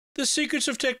The Secrets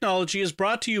of Technology is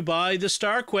brought to you by the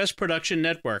StarQuest Production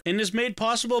Network and is made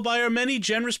possible by our many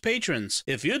generous patrons.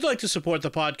 If you'd like to support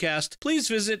the podcast, please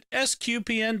visit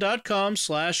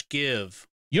sqpn.com/give.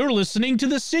 You're listening to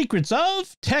The Secrets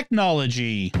of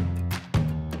Technology.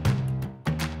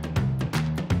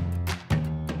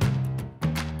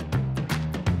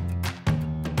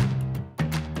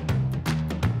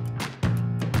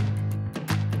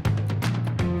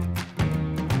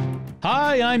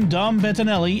 Hi, I'm Dom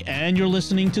Bettinelli, and you're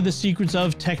listening to The Secrets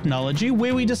of Technology,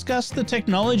 where we discuss the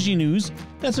technology news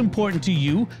that's important to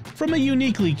you from a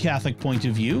uniquely Catholic point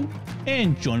of view.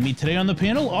 And joining me today on the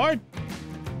panel are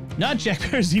not Jack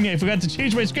Perazini. I forgot to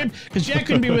change my script because Jack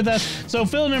couldn't be with us. So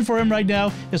filling in for him right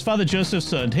now is Father Joseph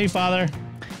Sund. Hey, Father.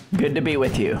 Good to be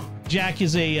with you. Jack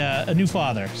is a new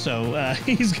father, so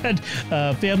he's got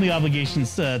family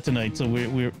obligations tonight, so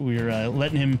we're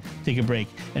letting him take a break.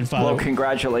 And Father, well,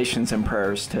 congratulations and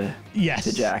prayers to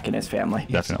Jack and his family.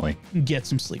 Yes. Definitely. Get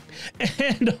some sleep.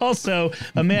 And also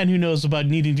a man who knows about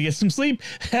needing to get some sleep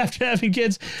after having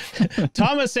kids,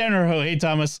 Thomas Sanjurjo. Hey,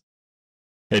 Thomas.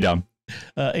 Hey, Dom.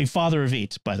 A father of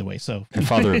 8, by the way. So a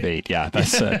father of 8, yeah.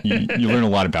 That's you learn a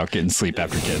lot about getting sleep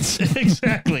after kids.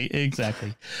 Exactly.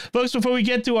 Folks, before we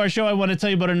get to our show, I want to tell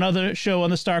you about another show on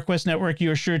the StarQuest Network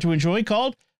you're sure to enjoy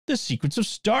called The Secrets of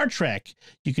Star Trek.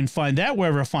 You can find that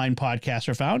wherever fine podcasts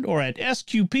are found or at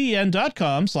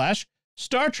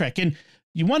sqpn.com/Star Trek. And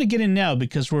you want to get in now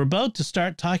because we're about to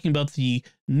start talking about the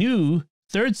new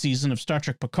 3rd season of Star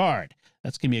Trek Picard.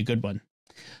 That's going to be a good one.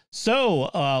 So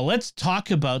let's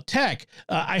talk about tech.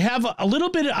 I have a little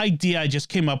bit of idea I just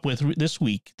came up with this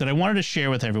week that I wanted to share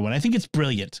with everyone. I think it's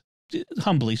brilliant,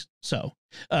 humbly so.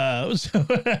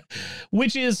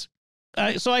 Which is,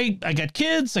 so I got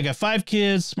kids. I got 5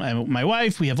 kids. My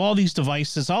wife. We have all these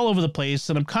devices all over the place,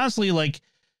 and I'm constantly like,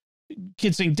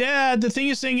 kids saying, "Dad, the thing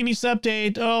is saying it needs to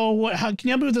update. Oh, how can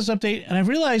you help me with this update?" And I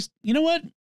realized, you know what?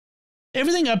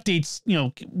 Everything updates,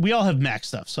 we all have Mac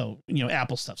stuff, so,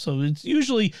 Apple stuff. So it's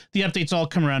usually the updates all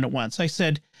come around at once. I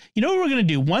said, you know what we're going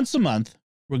to do? Once a month,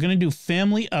 we're going to do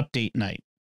family update night.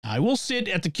 I will sit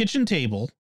at the kitchen table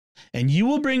and you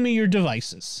will bring me your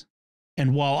devices.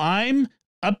 And while I'm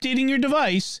updating your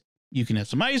device, you can have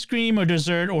some ice cream or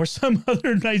dessert or some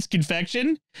other nice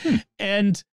confection.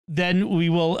 And then we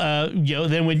will,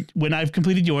 then when I've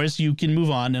completed yours, you can move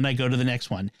on and I go to the next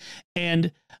one.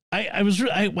 And I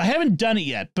haven't done it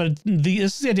yet, but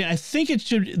this is the idea. I think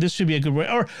this should be a good way,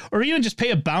 or even just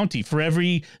pay a bounty for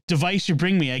every device you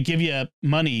bring me. I give you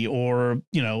money or,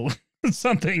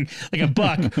 something like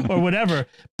 $1 or whatever,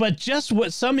 but just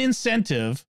some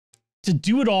incentive to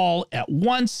do it all at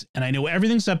once. And I know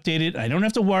everything's updated. I don't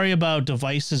have to worry about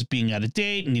devices being out of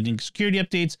date and needing security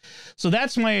updates. So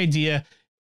that's my idea.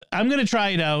 I'm going to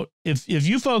try it out. If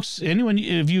you folks, anyone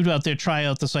of you out there try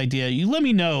out this idea, you let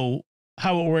me know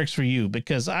how it works for you,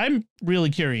 because I'm really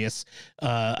curious.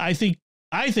 I think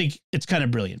it's kind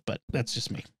of brilliant, but that's just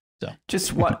me. So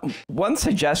just one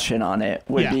suggestion on it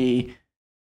would be,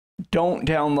 don't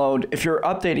download, if you're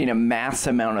updating a mass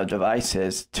amount of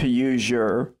devices, to use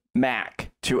your Mac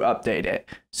to update it.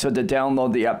 So to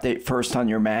download the update first on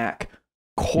your Mac,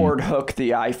 cord hook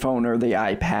the iPhone or the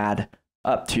iPad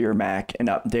up to your Mac and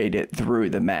update it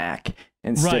through the Mac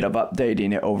instead of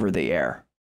updating it over the air.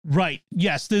 Right.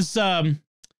 Yes. This the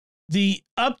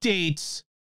updates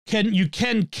you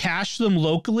can cache them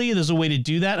locally. There's a way to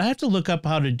do that. I have to look up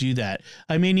how to do that.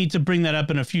 I may need to bring that up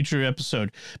in a future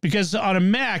episode, because on a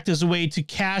Mac there's a way to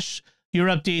cache your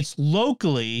updates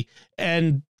locally,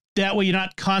 and that way you're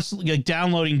not constantly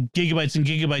downloading gigabytes and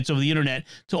gigabytes over the internet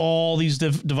to all these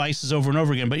devices over and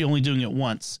over again, but you're only doing it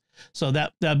once. So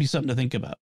that'd be something to think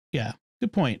about. Yeah,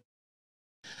 good point.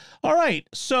 All right,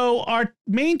 so our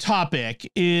main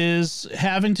topic is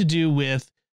having to do with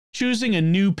choosing a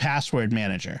new password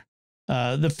manager.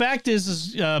 The fact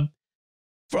is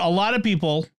for a lot of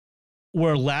people,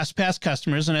 we're LastPass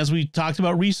customers, and as we talked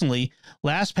about recently,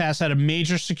 LastPass had a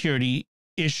major security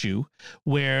issue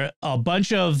where a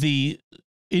bunch of the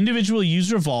individual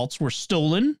user vaults were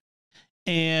stolen,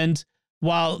 and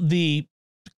while the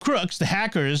crooks, the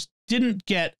hackers, didn't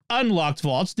get unlocked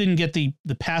vaults, didn't get the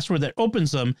password that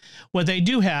opens them, what they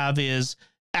do have is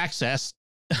access,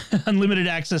 unlimited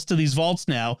access to these vaults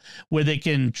now, where they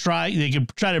can try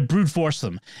to brute force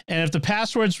them. And if the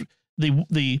passwords,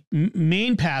 the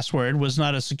main password was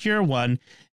not a secure one,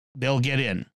 they'll get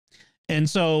in. And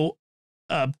so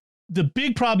the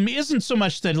big problem isn't so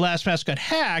much that LastPass got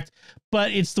hacked,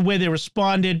 but it's the way they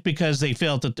responded, because they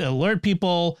failed to alert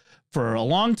people for a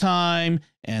long time,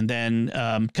 and then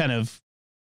kind of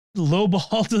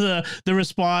lowballed the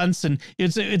response, and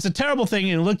it's a terrible thing.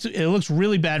 And it looks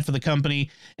really bad for the company.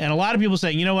 And a lot of people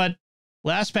saying, you know what,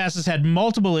 LastPass has had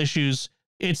multiple issues.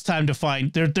 It's time to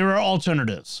find there are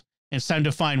alternatives. It's time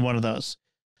to find one of those.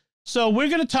 So we're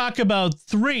going to talk about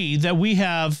 3 that we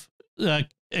have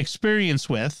experience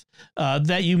with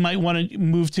that you might want to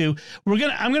move to.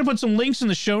 I'm going to put some links in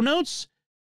the show notes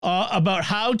about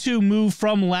how to move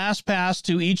from LastPass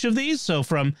to each of these. So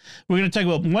we're going to talk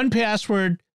about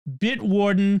 1Password,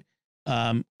 Bitwarden,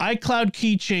 iCloud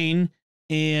Keychain,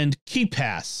 and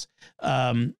KeePass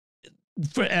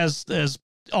as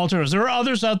alternatives. There are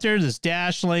others out there. There's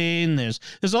Dashlane.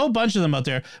 There's a whole bunch of them out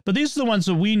there, but these are the ones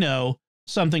that we know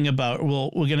something about.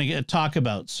 We're going to talk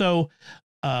about. So,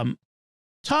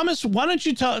 Thomas, why don't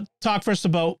you talk first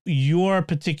about your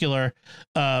particular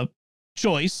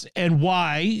choice and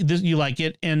why you like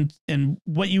it, and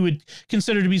what you would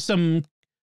consider to be some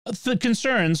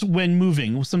concerns when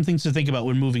moving, some things to think about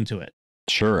when moving to it.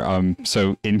 Sure.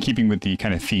 So in keeping with the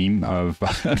kind of theme of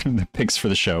the picks for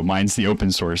the show, mine's the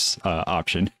open source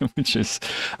option, which is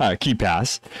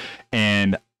KeePass.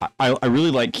 And I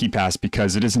really like KeePass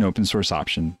because it is an open source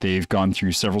option. They've gone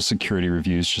through several security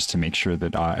reviews just to make sure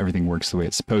that everything works the way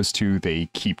it's supposed to. They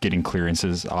keep getting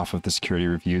clearances off of the security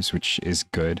reviews, which is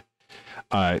good.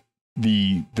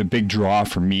 The big draw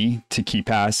for me to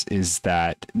KeePass is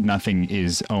that nothing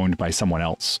is owned by someone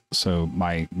else. So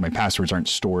my passwords aren't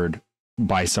stored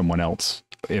by someone else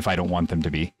if I don't want them to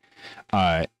be.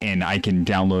 And I can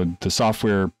download the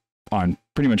software on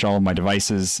pretty much all of my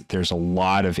devices. There's a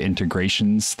lot of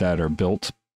integrations that are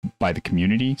built by the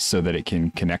community so that it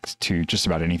can connect to just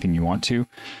about anything you want to.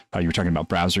 You were talking about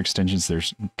browser extensions.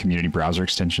 There's community browser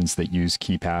extensions that use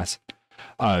KeePass.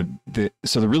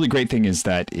 So the really great thing is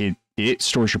that it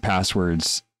stores your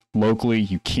passwords locally.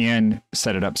 You can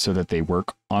set it up so that they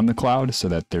work on the cloud, so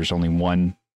that there's only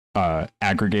one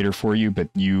aggregator for you, but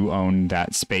you own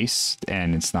that space,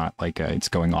 and it's not like it's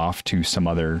going off to some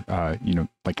other,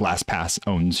 like LastPass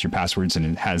owns your passwords and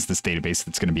it has this database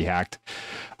that's going to be hacked,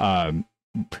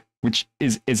 which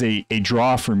is a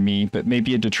draw for me, but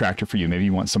maybe a detractor for you. Maybe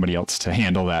you want somebody else to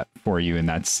handle that for you, and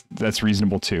that's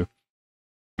reasonable too.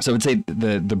 So I would say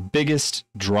the biggest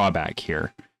drawback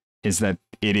here is that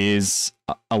it is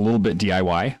a little bit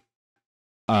DIY.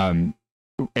 And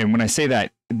when I say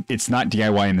that, it's not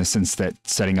DIY in the sense that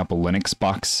setting up a Linux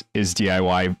box is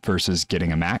DIY versus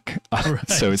getting a Mac. Right.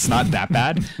 So it's not that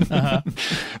bad. Uh-huh.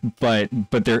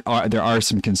 But there are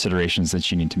some considerations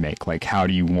that you need to make. Like, how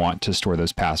do you want to store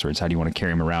those passwords? How do you want to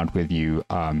carry them around with you?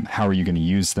 How are you going to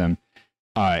use them?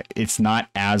 It's not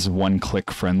as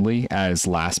one-click friendly as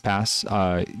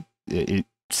LastPass. It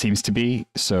seems to be.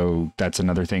 So that's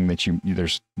another thing that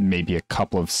there's maybe a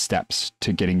couple of steps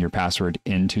to getting your password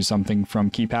into something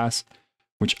from KeePass,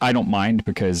 which I don't mind,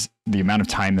 because the amount of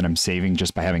time that I'm saving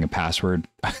just by having a password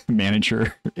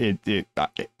manager,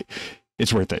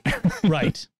 it's worth it.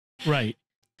 Right.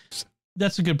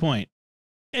 That's a good point.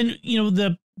 And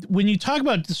when you talk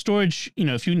about the storage,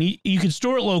 if you could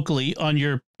store it locally on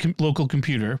your local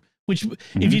computer, which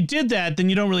if you did that, then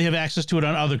you don't really have access to it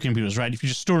on other computers, right? If you're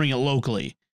just storing it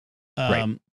locally.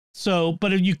 Right. So,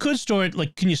 but if you could store it,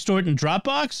 like, can you store it in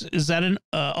Dropbox? Is that an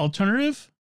alternative?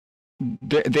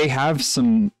 They have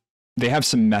some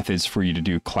methods for you to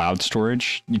do cloud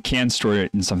storage. You can store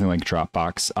it in something like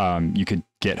Dropbox. You could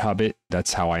GitHub it.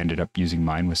 That's how I ended up using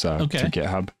mine, was to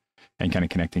GitHub and kind of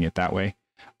connecting it that way.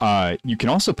 You can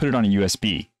also put it on a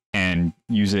USB and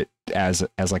use it as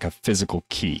like a physical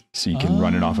key. So you can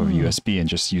run it off of a USB and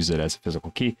just use it as a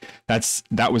physical key.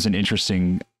 That was an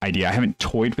interesting idea. I haven't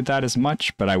toyed with that as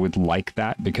much, but I would like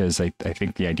that, because I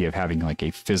think the idea of having like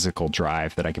a physical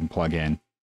drive that I can plug in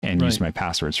and use my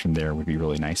passwords from there would be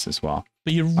really nice as well.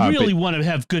 But you really want to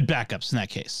have good backups in that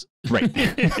case. Right.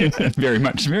 very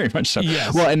much so.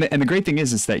 Yes. Well, and the great thing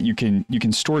is that you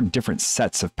can store different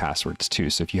sets of passwords too.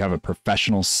 So if you have a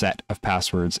professional set of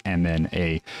passwords and then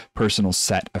a personal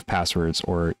set of passwords,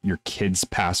 or your kids'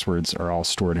 passwords are all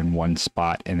stored in one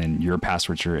spot and then your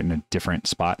passwords are in a different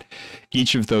spot,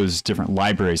 each of those different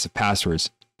libraries of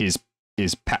passwords is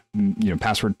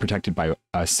password protected by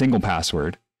a single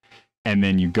password. And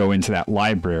then you go into that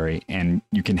library and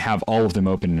you can have all of them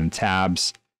open in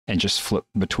tabs and just flip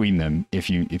between them if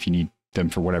you need them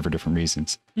for whatever different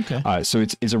reasons. Okay. So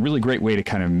it's a really great way to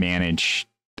kind of manage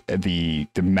the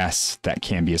mess that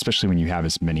can be, especially when you have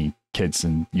as many kids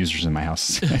and users in my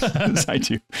house as I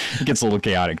do. It gets a little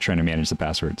chaotic trying to manage the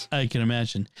passwords. I can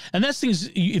imagine. And that's things,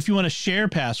 if you want to share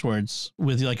passwords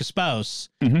with like a spouse,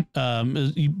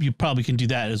 you probably can do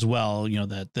that as well.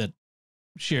 That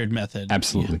shared method.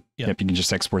 Absolutely. Yep. You can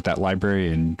just export that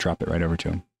library and drop it right over to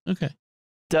them. Okay.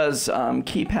 Does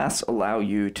KeyPass allow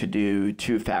you to do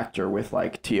two-factor with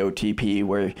like TOTP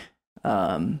where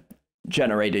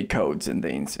generated codes and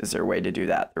things? Is there a way to do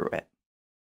that through it?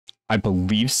 I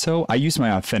believe so. I use my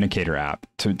Authenticator app.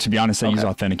 To be honest, I use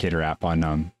Authenticator app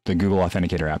on the Google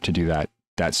Authenticator app to do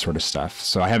that sort of stuff.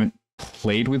 So I haven't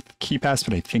played with KeyPass,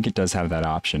 but I think it does have that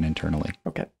option internally.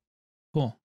 Okay.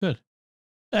 Cool. Good.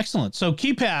 Excellent. So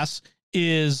KeyPass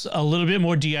is a little bit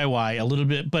more DIY, a little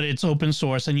bit, but it's open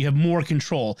source and you have more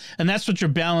control. And that's what you're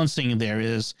balancing there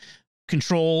is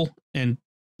control and,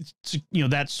 you know,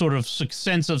 that sort of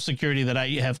sense of security that I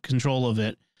have control of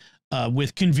it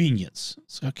with convenience.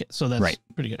 Okay. So that's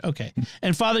pretty good. Okay.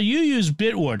 And Father, you use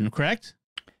Bitwarden, correct?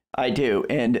 I do.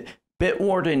 And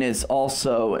Bitwarden is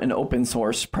also an open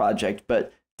source project,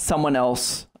 but someone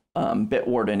else,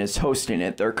 Bitwarden, is hosting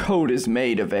it. Their code is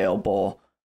made available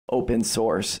open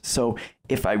source. So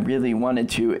if I really wanted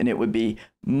to, and it would be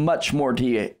much more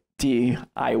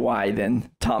DIY than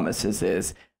Thomas's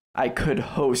is, I could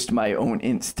host my own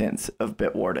instance of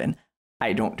Bitwarden.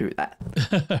 I don't do that.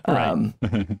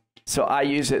 So I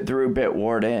use it through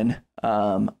Bitwarden.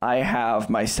 I have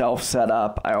myself set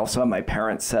up. I also have my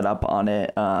parents set up on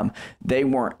it. They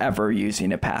weren't ever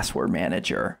using a password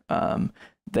manager.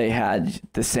 They had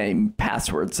the same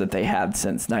passwords that they had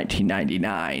since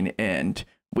 1999, and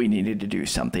we needed to do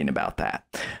something about that.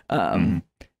 And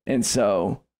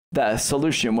so the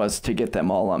solution was to get them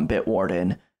all on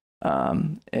Bitwarden.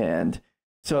 And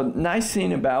so nice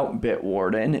thing about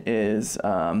Bitwarden is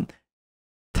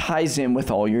ties in with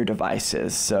all your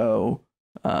devices. So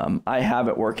I have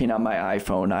it working on my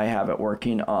iPhone. I have it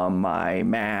working on my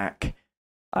Mac.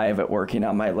 I have it working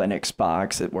on my Linux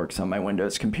box. It works on my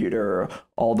Windows computer.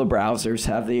 All the browsers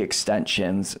have the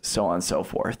extensions, so on and so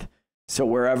forth. So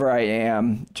wherever I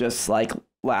am, just like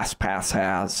LastPass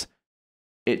has,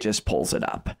 it just pulls it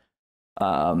up.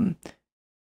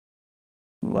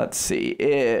 Let's see.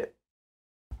 It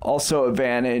also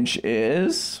advantage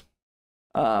is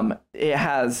it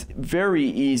has very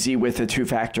easy with a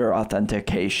two-factor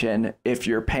authentication if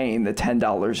you're paying the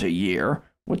 $10 a year,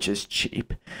 which is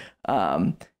cheap.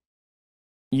 It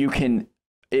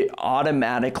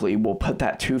automatically will put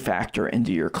that two-factor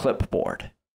into your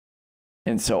clipboard.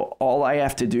 And so all I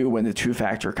have to do when the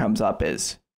two-factor comes up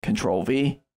is Control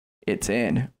V, it's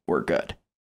in, we're good.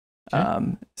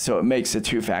 Okay. So it makes the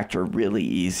two-factor really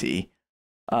easy.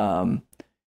 And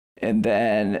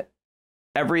then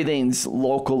everything's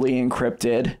locally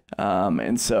encrypted.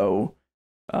 And so,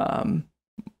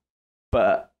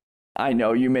 but I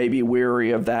know you may be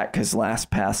weary of that because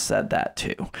LastPass said that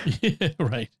too.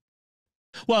 Right.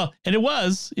 Well, and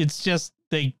it's just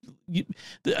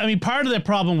part of the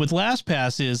problem with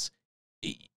LastPass is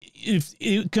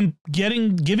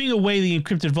giving away the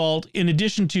encrypted vault in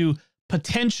addition to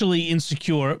potentially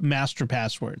insecure master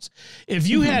passwords. If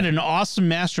you had an awesome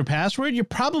master password, you're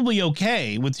probably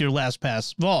okay with your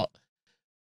LastPass vault.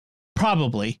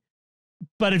 Probably.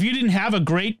 But if you didn't have a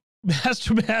great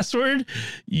master password,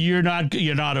 you're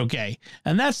not okay.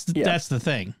 And that's the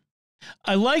thing.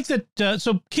 I like that.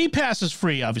 So KeyPass is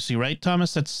free, obviously, right,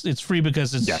 Thomas? It's free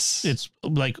because it's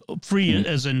like free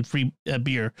as in free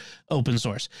beer, open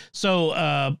source.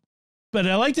 So, but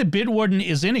I like that Bitwarden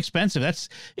is inexpensive. That's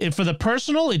for the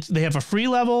personal. They have a free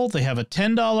level. They have a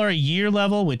 $10 a year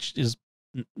level, which is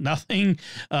nothing.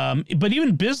 But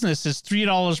even business is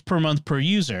 $3 per month per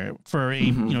user for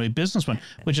a business one,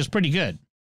 which is pretty good.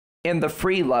 And the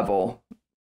free level,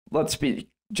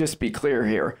 just be clear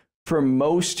here. For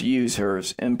most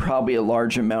users and probably a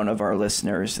large amount of our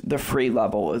listeners, the free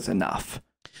level is enough.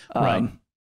 Right.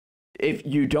 If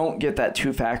you don't get that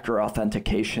two-factor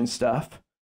authentication stuff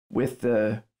with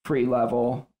the free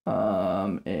level,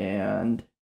 and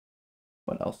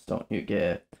what else don't you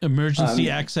get?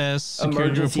 Emergency access, security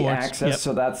emergency reports. access. Yep.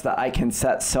 So that's I can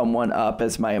set someone up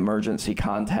as my emergency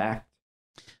contact.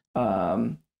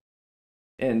 And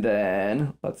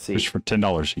then let's see. Which for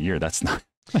 $10 a year, that's not.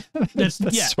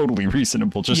 That's totally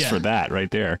reasonable just for that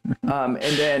right there. And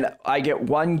then I get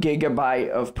 1 gigabyte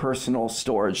of personal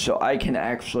storage, so I can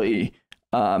actually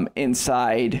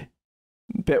inside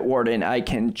Bitwarden I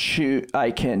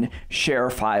can share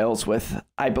files with.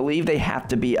 I believe they have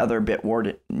to be other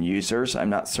Bitwarden users. I'm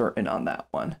not certain on that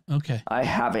one. Okay. I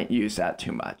haven't used that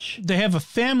too much. They have a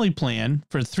family plan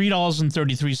for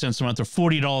 $3.33 a month or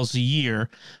 $40 a year,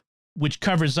 which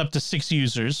covers up to 6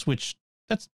 users, which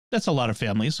that's a lot of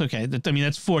families. Okay.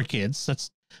 That's 4 kids. That's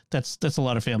a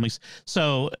lot of families.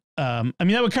 So, that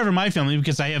would cover my family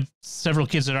because I have several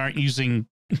kids that aren't using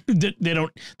they're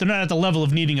not at the level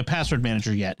of needing a password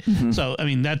manager yet. Mm-hmm. So, I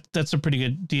mean, that's a pretty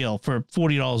good deal for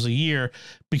 $40 a year,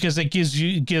 because it gives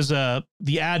the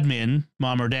admin,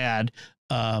 mom or dad,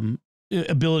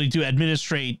 ability to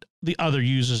administrate the other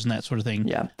users and that sort of thing.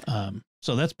 Yeah.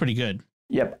 So that's pretty good.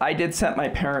 Yep. I did set my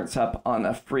parents up on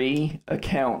a free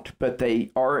account, but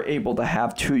they are able to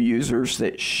have 2 users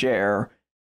that share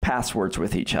passwords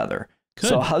with each other. Good.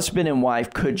 So husband and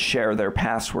wife could share their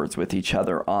passwords with each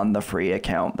other on the free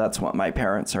account. That's what my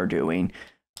parents are doing.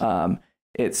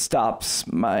 It stops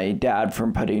my dad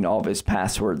from putting all of his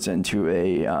passwords into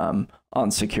a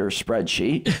unsecure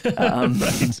spreadsheet.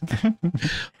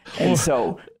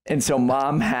 And so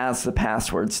mom has the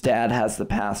passwords, dad has the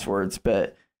passwords,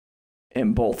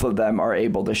 and both of them are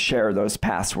able to share those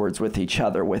passwords with each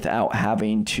other without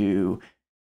having to,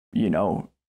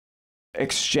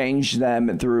 exchange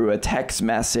them through a text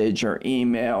message or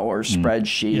email or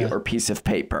spreadsheet or piece of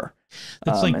paper.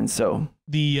 That's like and so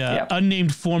the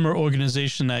unnamed former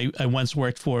organization I once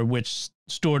worked for, which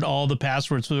stored all the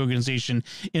passwords for the organization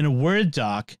in a Word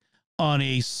doc on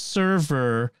a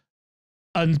server,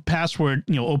 password,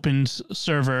 opened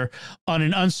server on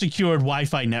an unsecured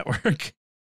Wi-Fi network,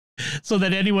 so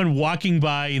that anyone walking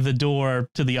by the door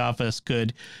to the office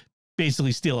could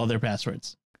basically steal all their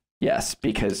passwords. Yes,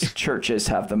 because churches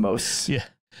have the most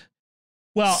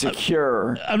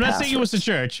secure. I'm not saying it was a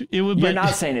church. You're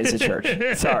not saying it's a church.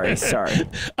 Sorry.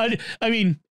 I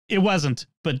mean, it wasn't,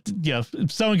 but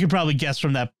someone could probably guess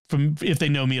from if they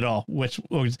know me at all,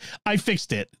 I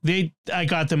fixed it. I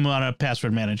got them on a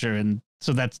password manager, and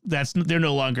so they're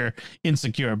no longer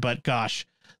insecure. But gosh,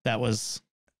 that's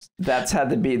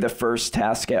had to be the first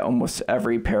task at almost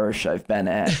every parish I've been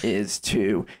at is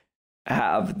to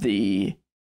have the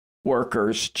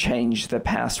workers change the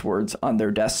passwords on their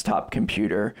desktop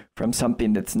computer from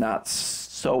something that's not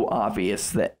so obvious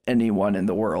that anyone in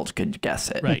the world could guess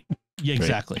it. Right. Yeah,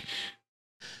 exactly. Right.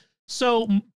 So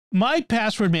my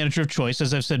password manager of choice,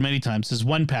 as I've said many times, is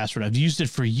 1Password. I've used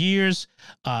it for years.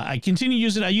 I continue to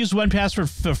use it. I use 1Password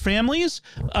for families.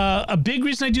 A big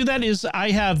reason I do that is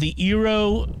I have the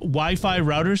Eero Wi-Fi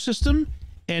router system,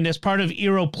 and as part of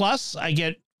Eero Plus, I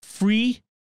get free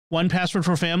 1Password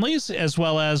for families, as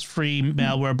well as free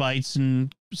malware bytes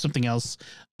and something else.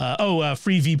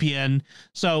 Free VPN.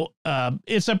 So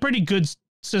it's a pretty good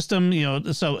system,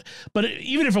 but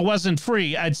even if it wasn't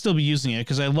free, I'd still be using it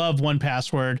because I love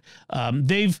 1Password.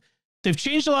 They've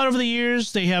changed a lot over the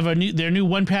years. They have their new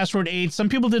 1Password 8. Some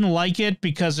people didn't like it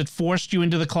because it forced you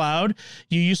into the cloud.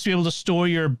 You used to be able to store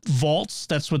your vaults.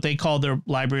 That's what they call their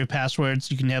library of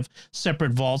passwords. You can have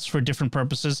separate vaults for different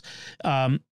purposes.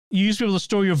 You used to be able to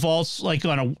store your vaults like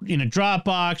in a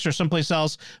Dropbox or someplace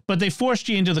else, but they forced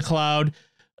you into the cloud,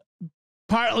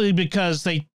 partly because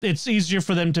it's easier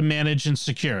for them to manage and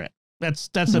secure it. That's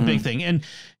a big thing. And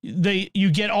you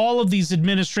get all of these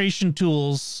administration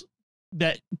tools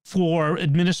that for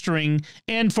administering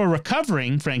and for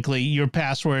recovering, frankly, your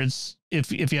passwords.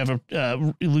 If you have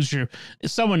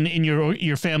someone in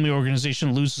your family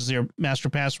organization loses their master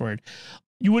password,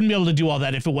 you wouldn't be able to do all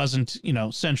that if it wasn't,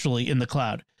 centrally in the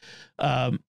cloud.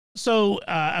 So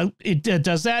it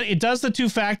does that. It does the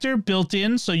 2-factor built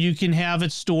in, so you can have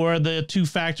it store the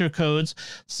 2-factor codes.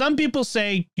 Some people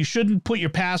say you shouldn't put your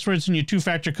passwords and your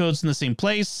 2-factor codes in the same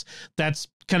place. That's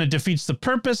kind of defeats the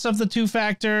purpose of the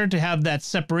 2-factor to have that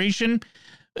separation.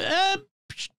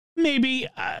 Maybe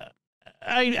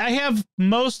I have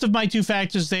most of my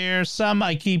 2-factors there. Some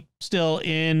I keep still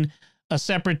in a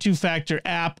separate 2-factor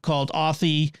app called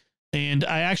Authy, and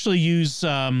I actually use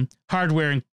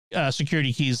hardware and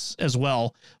security keys as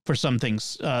well for some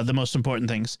things, the most important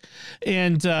things.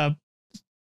 And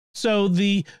so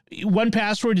the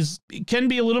 1Password can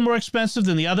be a little more expensive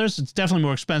than the others. It's definitely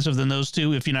more expensive than those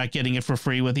two if you're not getting it for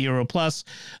free with Eero Plus.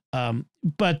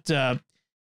 But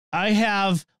I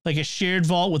have like a shared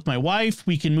vault with my wife.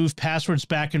 We can move passwords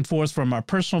back and forth from our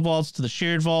personal vaults to the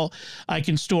shared vault. I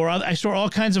store all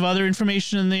kinds of other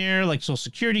information in there, like social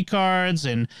security cards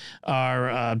and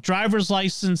our driver's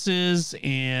licenses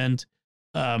and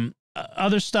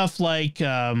other stuff like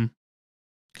health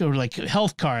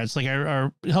cards, like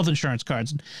our health insurance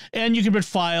cards. And you can put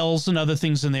files and other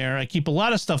things in there. I keep a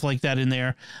lot of stuff like that in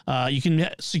there. You can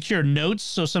secure notes.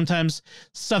 So sometimes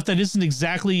stuff that isn't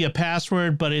exactly a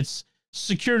password, but it's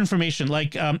secure information,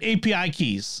 like API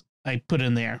keys. I put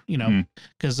in there, you know,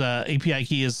 because API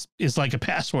key is like a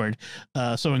password.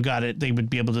 Someone got it, they would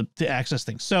be able to access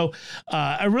things. So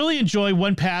I really enjoy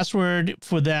 1Password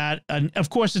for that. And of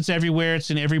course, it's everywhere.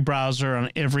 It's in every browser, on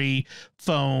every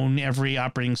phone, every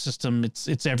operating system.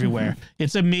 It's everywhere.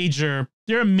 It's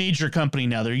they're a major company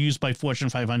now. They're used by Fortune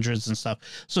 500s and stuff.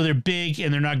 So they're big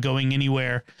and they're not going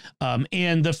anywhere.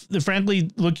 And the frankly,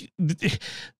 look,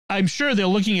 I'm sure they're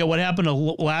looking at what happened to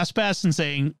LastPass and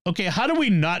saying, okay, how do we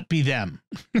not be them?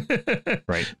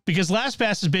 Right. Because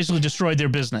LastPass has basically destroyed their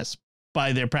business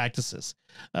by their practices.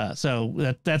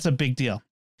 So that's a big deal.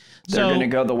 They're going to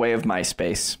go the way of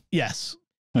MySpace. Yes,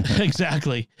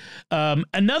 exactly.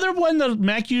 Another one that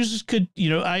Mac users could,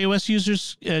 iOS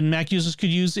users and Mac users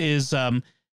could use is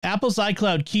Apple's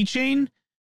iCloud Keychain.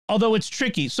 Although it's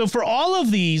tricky. So for all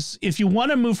of these, if you want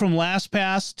to move from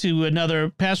LastPass to another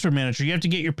password manager, you have to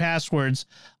get your passwords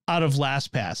out of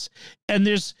LastPass. And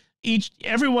there's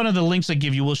every one of the links I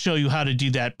give you will show you how to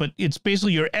do that. But it's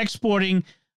basically you're exporting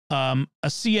a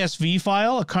CSV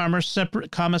file, a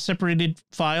comma separated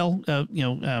file,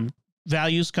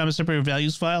 values, comma separated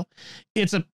values file.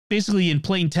 It's basically in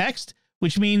plain text,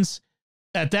 which means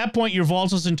at that point your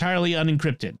vault is entirely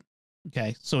unencrypted.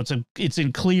 Okay, so it's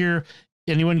in clear.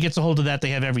 Anyone gets a hold of that,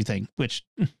 they have everything, which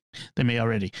they may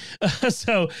already.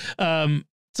 So you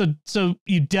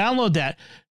download that.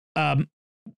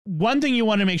 One thing you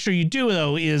want to make sure you do,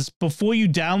 though, is before you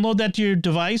download that to your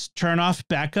device, turn off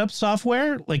backup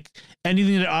software, like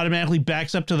anything that automatically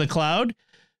backs up to the cloud,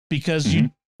 because you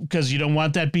don't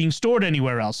want that being stored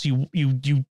anywhere else. You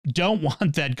don't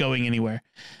want that going anywhere.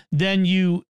 Then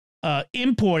you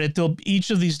import it. Each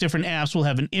of these different apps will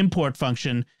have an import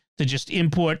function to just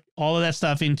import all of that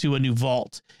stuff into a new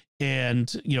vault,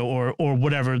 and or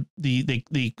whatever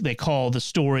they call the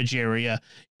storage area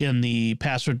in the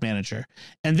password manager.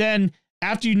 And then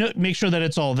after you make sure that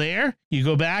it's all there, you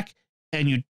go back and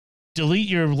you delete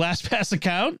your LastPass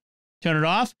account, turn it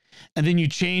off, and then you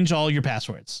change all your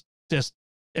passwords.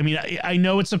 I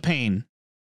know it's a pain.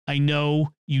 I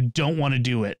know you don't want to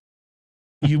do it.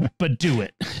 But do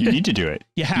it. You need to do it.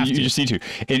 You have to. You just need to.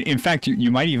 In fact,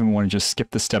 you might even want to just skip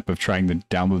the step of trying to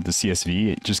download the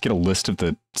CSV. Just get a list of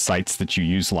the sites that you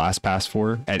use LastPass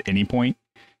for at any point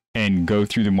and go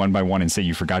through them one by one and say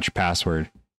you forgot your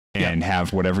password and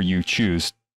have whatever you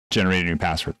choose generate a new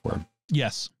password for them.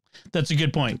 Yes, that's a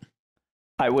good point.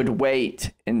 I would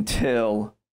wait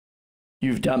until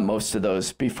you've done most of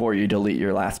those before you delete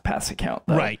your LastPass account,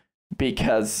 though. Right.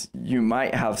 Because you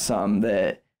might have some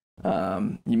that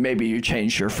maybe you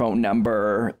change your phone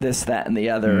number, this, that, and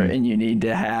the other, and you need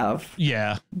to have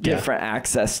different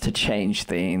access to change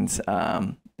things.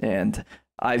 And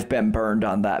I've been burned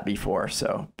on that before,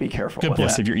 so be careful with that.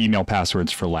 Save your email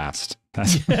passwords for last.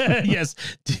 Yes,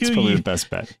 it's probably the best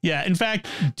bet. Yeah, in fact,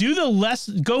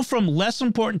 go from less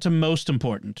important to most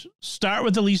important. Start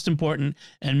with the least important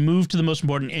and move to the most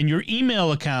important. And your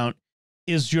email account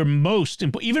is your most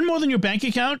important, even more than your bank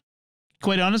account,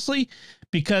 quite honestly.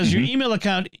 Because your email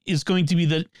account is going to be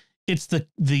the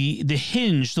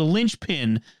hinge, the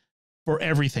linchpin for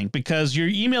everything. Because your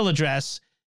email address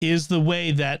is the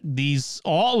way that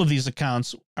all of these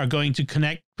accounts are going to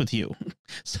connect with you.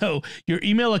 So your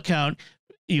email account,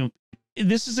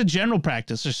 this is a general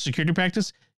practice, a security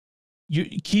practice.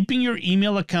 Keeping your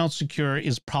email account secure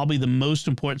is probably the most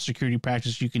important security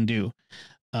practice you can do.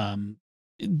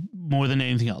 More than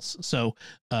anything else. So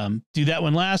do that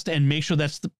one last and make sure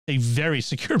that's a very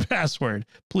secure password,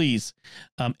 please.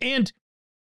 And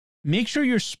make sure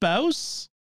your spouse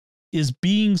is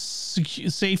being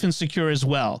safe and secure as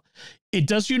well. It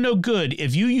does you no good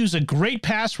if you use a great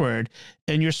password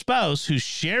and your spouse, who's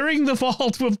sharing the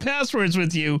vault with passwords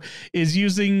with you, is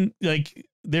using like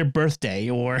their birthday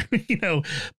or,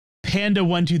 Panda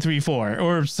 1234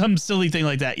 or some silly thing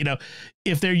like that.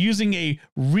 If they're using a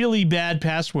really bad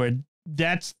password,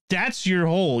 that's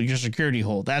your security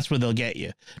hole. That's where they'll get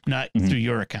you, not through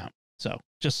your account. So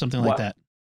just something like that.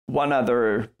 One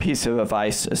other piece of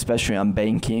advice, especially on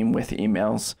banking with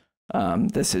emails,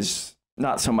 this is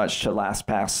not so much to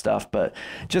LastPass stuff, but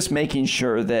just making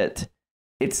sure that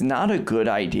it's not a good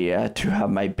idea to have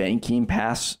my banking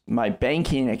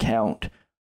account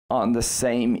on the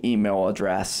same email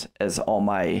address as all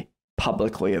my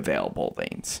publicly available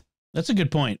things. That's a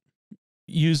good point.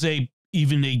 Use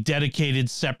even a dedicated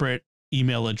separate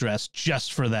email address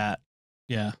just for that.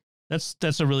 Yeah,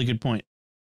 that's a really good point.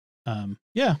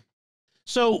 Yeah.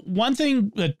 So one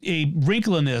thing, a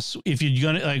wrinkle in this, if you're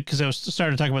gonna, because I was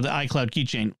starting to talk about the iCloud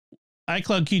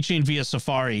keychain via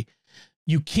Safari,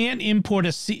 you can't import a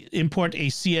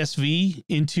CSV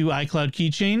into iCloud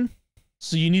keychain.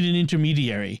 So you need an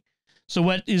intermediary. So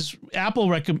what is Apple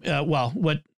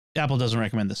what Apple doesn't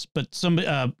recommend this, but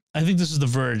I think this is The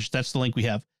Verge. That's the link we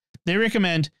have. They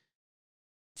recommend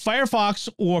Firefox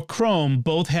or Chrome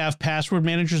both have password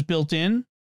managers built in.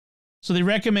 So they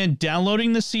recommend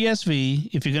downloading the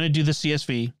CSV if you're going to do the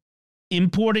CSV,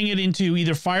 importing it into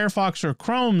either Firefox or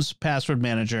Chrome's password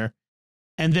manager,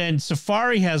 and then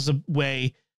Safari has a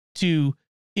way to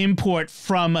import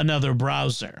from another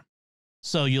browser.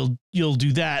 So you'll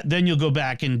do that, then you'll go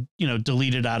back and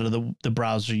delete it out of the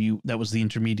browser that was the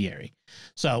intermediary.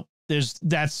 So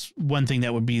that's one thing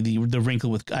that would be the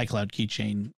wrinkle with iCloud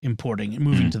Keychain importing and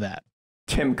moving to that.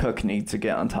 Tim Cook needs to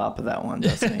get on top of that one,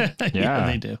 doesn't he? Yeah,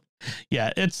 they do.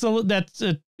 Yeah,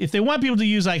 if they want people to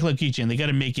use iCloud Keychain, they got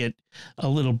to make it a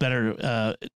little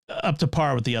better, up to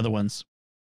par with the other ones.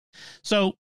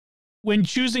 So when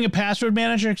choosing a password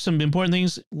manager, some important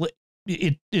things.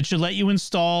 It should let you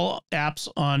install apps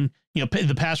on,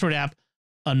 the password app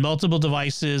on multiple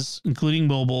devices, including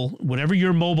mobile, whatever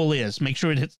your mobile is. Make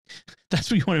sure that's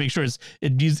what you want to make sure it's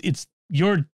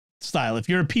your style. If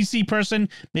you're a PC person,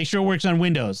 make sure it works on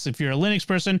Windows. If you're a Linux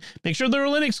person, make sure there are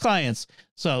Linux clients.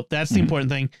 So that's the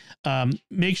important thing.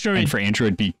 Make sure. And for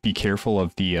Android, be careful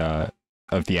of the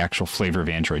actual flavor of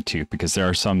Android too, because there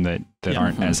are some that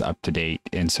aren't as up to date.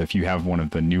 And so if you have one of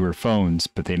the newer phones,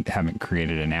 but they haven't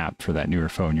created an app for that newer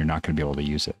phone, you're not going to be able to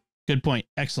use it. Good point.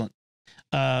 Excellent.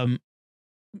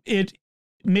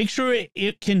 Make sure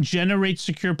it can generate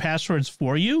secure passwords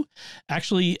for you.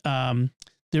 Actually,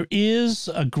 there is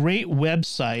a great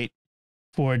website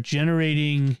for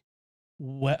generating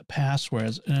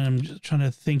passwords. And I'm just trying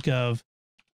to think of,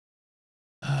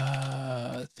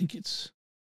 I think it's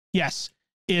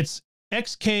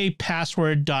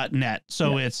xkpassword.net.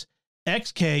 So it's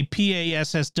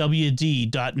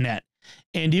xkpasswd.net,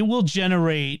 and it will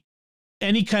generate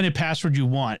any kind of password you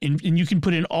want. And you can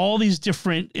put in all these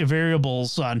different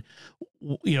variables on,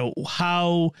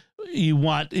 how you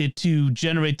want it to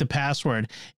generate the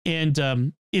password.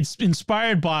 And it's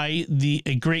inspired by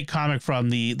a great comic from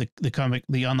the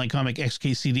online comic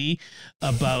XKCD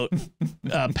about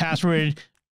password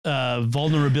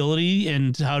vulnerability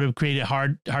and how to create a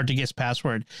hard to guess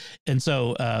password. And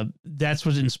so that's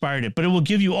what inspired it, but it will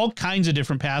give you all kinds of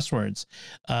different passwords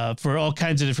for all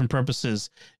kinds of different purposes.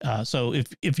 So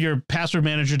if your password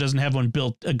manager doesn't have one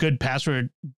built, a good password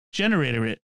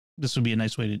generator, this would be a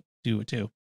nice way to do it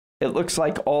too. It looks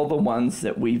like all the ones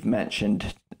that we've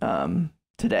mentioned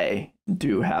today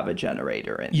do have a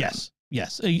generator in them.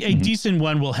 Yes. A decent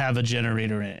one will have a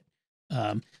generator in it.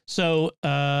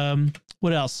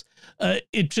 What else?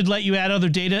 It should let you add other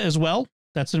data as well.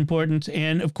 That's important.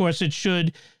 And of course it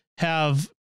should have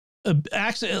a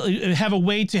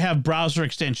way to have browser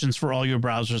extensions for all your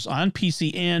browsers on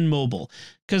PC and mobile.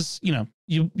 Cause you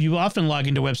often log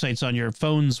into websites on your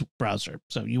phone's browser.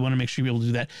 So you want to make sure you're able to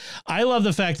do that. I love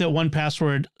the fact that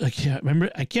 1Password, I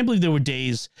can't believe there were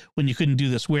days when you couldn't do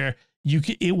this, where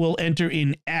it will enter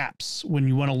in apps when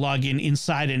you want to log in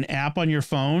inside an app on your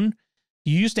phone.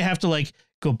 You used to have to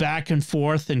go back and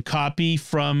forth and copy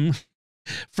from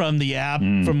the app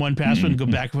from 1Password and go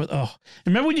back and forth. Oh,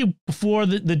 remember when before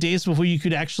the days before you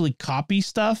could actually copy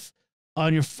stuff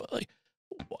on your phone?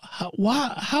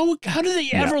 How did they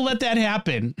ever let that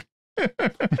happen?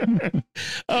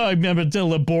 I remember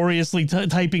laboriously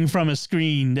typing from a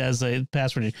screen as a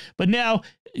password, but now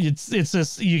it's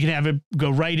just, you can have it go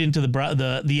right into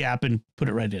the app and put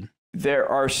it right in. There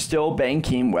are still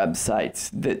banking websites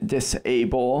that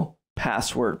disable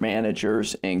password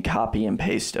managers and copy and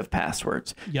paste of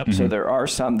passwords. Yep. So there are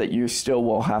some that you still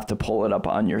will have to pull it up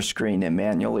on your screen and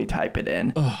manually type it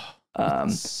in. Oh,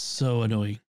 so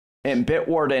annoying. And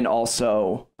Bitwarden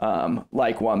also,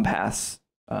 like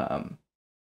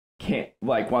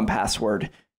 1Password,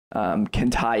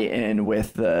 can tie in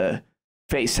with the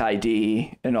Face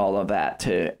ID and all of that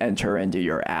to enter into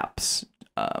your apps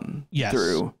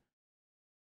through.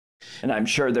 And I'm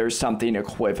sure there's something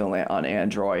equivalent on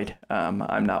Android.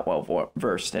 I'm not well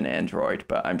versed in Android,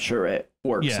 but I'm sure it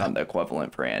works on the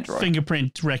equivalent for Android.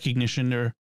 Fingerprint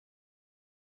recognition.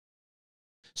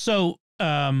 So,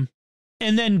 and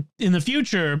then in the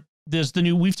future, there's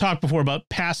we've talked before about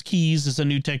passkeys is a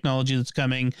new technology that's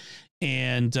coming,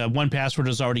 and 1Password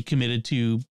is already committed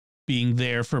to being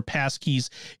there for passkeys.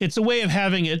 It's a way of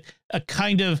having a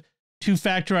kind of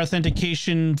two-factor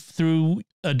authentication through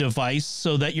a device,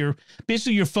 so that your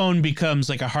phone becomes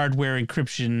like a hardware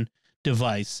encryption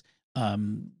device.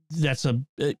 That's a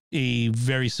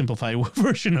very simplified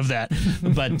version of that,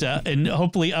 but and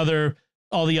hopefully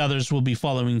all the others will be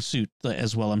following suit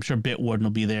as well. I'm sure Bitwarden will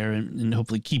be there, and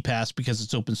hopefully KeePass, because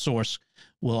it's open source,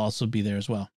 will also be there as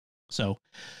well. So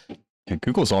Yeah,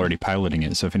 Google's already piloting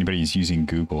it. So if anybody's using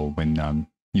Google, when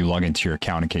you log into your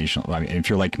account occasionally, I mean, if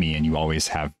you're like me and you always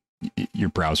have your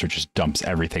browser just dumps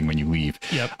everything when you leave.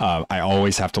 Yep. I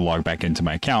always have to log back into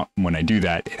my account. When I do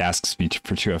that, it asks me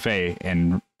for 2FA.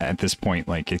 And at this point,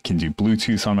 like it can do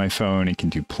Bluetooth on my phone. It can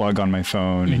do plug on my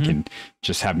phone. It can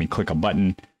just have me click a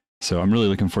button. So I'm really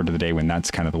looking forward to the day when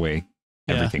that's kind of the way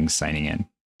everything's signing in.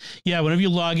 Yeah. Whenever you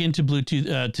log into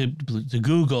Bluetooth, to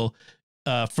Google,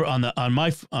 on my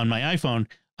iPhone,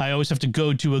 I always have to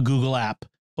go to a Google app,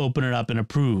 open it up and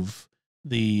approve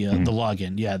the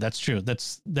login. Yeah, that's true.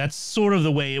 That's sort of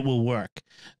the way it will work.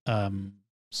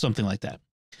 Something like that.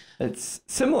 It's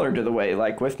similar to the way,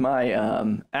 like with my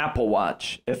Apple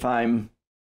Watch, if I'm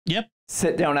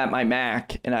sit down at my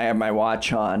Mac and I have my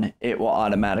watch on, it will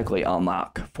automatically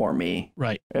unlock for me.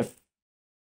 Right.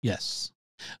 Yes.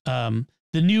 The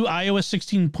new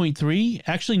iOS 16.3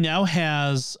 actually now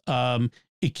has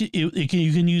you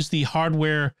can use the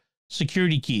hardware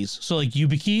security keys. So like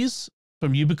YubiKeys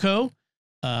from Yubico.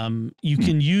 You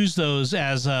can use those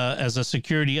as a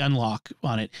security unlock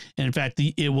on it, and in fact,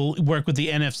 it will work with the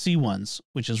NFC ones,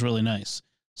 which is really nice.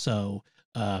 So,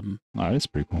 that's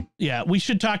pretty cool. Yeah, we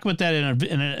should talk about that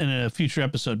in a future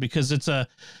episode because it's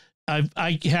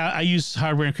I use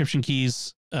hardware encryption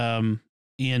keys, and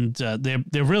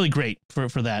they're really great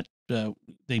for that.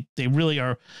 They really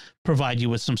provide you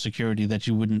with some security that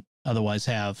you wouldn't otherwise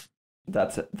have.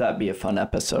 That'd be a fun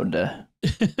episode to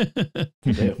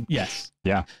do. Yes.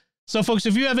 Yeah. So, folks,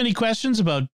 if you have any questions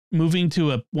about moving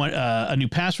to a new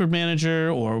password manager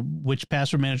or which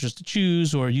password managers to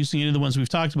choose or using any of the ones we've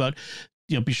talked about,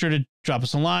 be sure to drop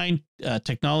us a line,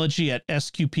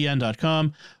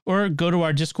 technology@sqpn.com, or go to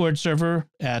our Discord server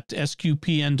at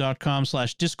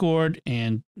sqpn.com/discord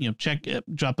and,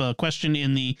 drop a question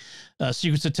in the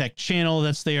Secrets of Tech channel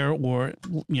that's there, or,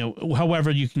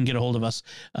 however you can get a hold of us.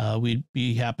 We'd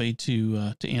be happy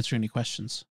to answer any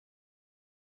questions.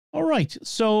 All right,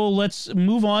 so let's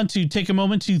move on to take a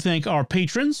moment to thank our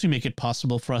patrons who make it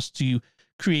possible for us to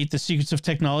create the Secrets of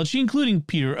Technology, including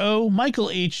Peter O., Michael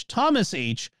H., Thomas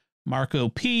H., Marco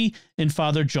P., and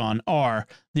Father John R.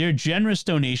 Their generous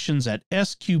donations at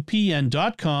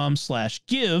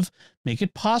sqpn.com/give make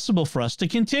it possible for us to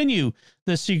continue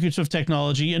the Secrets of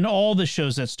Technology and all the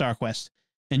shows at StarQuest.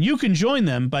 And you can join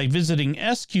them by visiting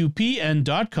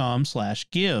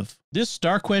sqpn.com/give. This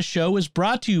StarQuest show is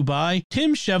brought to you by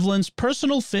Tim Shevlin's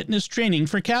Personal Fitness Training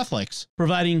for Catholics,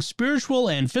 providing spiritual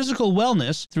and physical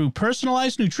wellness through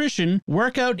personalized nutrition,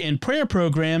 workout and prayer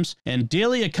programs, and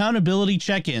daily accountability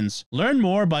check-ins. Learn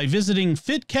more by visiting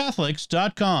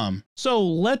fitcatholics.com. So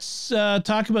let's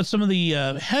talk about some of the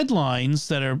headlines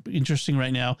that are interesting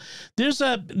right now. There's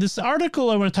this article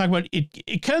I want to talk about.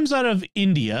 It comes out of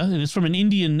India, and it's from an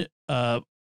Indian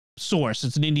source.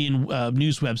 It's an Indian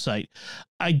news website.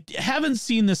 I haven't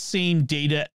seen the same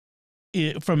data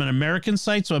from an American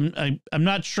site, so I'm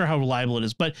not sure how reliable it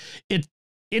is. But it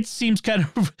seems kind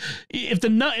of if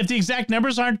the exact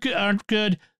numbers aren't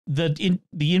good, the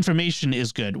information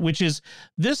is good. Which is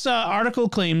this article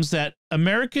claims that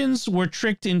Americans were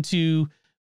tricked into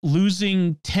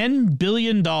losing $10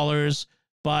 billion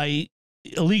by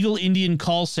illegal Indian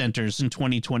call centers in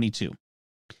 2022.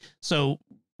 So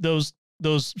those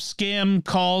scam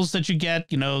calls that you get,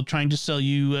 trying to sell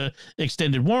you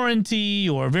extended warranty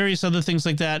or various other things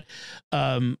like that.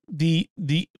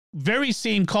 The very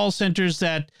same call centers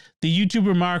that the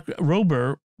YouTuber Mark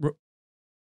Rober,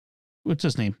 what's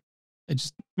his name?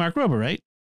 Mark Rober, right?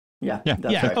 Yeah.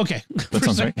 Right. Okay. That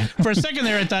sounds right. For a second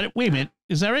there, I thought, wait a minute,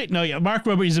 is that right? No, yeah. Mark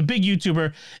Rober, he's a big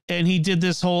YouTuber, and he did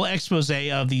this whole expose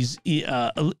of these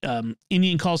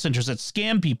Indian call centers that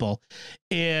scam people.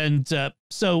 And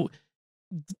so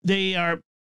they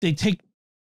take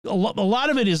a lot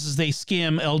of it is they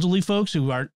scam elderly folks who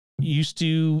aren't used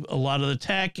to a lot of the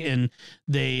tech, and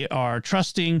they are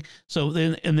trusting. So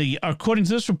then, according to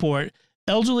this report,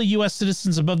 elderly U.S.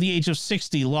 citizens above the age of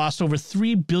 60 lost over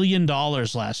 $3 billion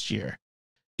last year.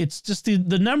 It's just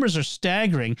the numbers are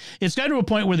staggering. It's gotten to a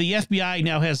point where the FBI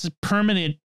now has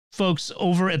permanent folks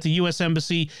over at the U.S.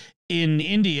 Embassy in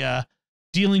India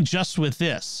dealing just with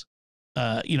this.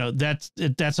 That's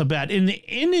so bad. And the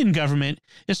Indian government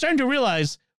is starting to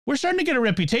realize we're starting to get a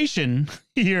reputation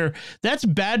here that's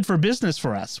bad for business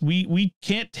for us. We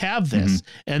can't have this,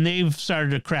 and they've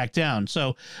started to crack down.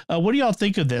 So, what do y'all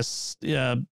think of this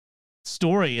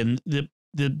story? And the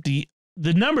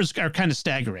numbers are kind of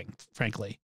staggering,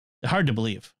 frankly. Hard to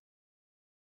believe.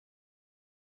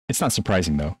 It's not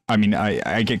surprising though. I mean,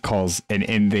 I get calls,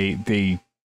 and they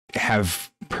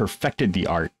have perfected the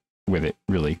art with it,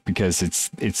 really, because it's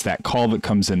that call that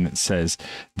comes in that says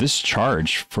this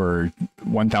charge for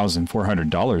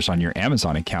 $1,400 on your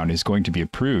Amazon account is going to be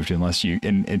approved unless you,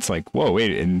 and it's like, whoa,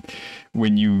 wait. And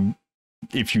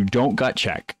if you don't gut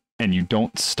check and you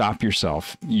don't stop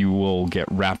yourself, you will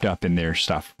get wrapped up in their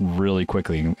stuff really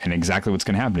quickly. And exactly what's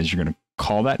going to happen is you're going to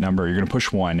call that number, you're going to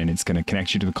push 1, and it's going to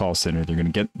connect you to the call center. You're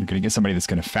going to get somebody that's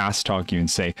going to fast talk you and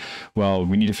say, well,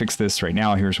 we need to fix this right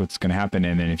now. Here's what's going to happen.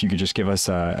 And then if you could just give us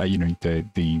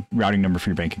the routing number for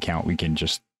your bank account, we can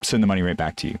just send the money right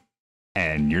back to you,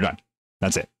 and you're done.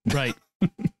 That's it. Right.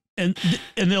 and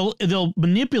they'll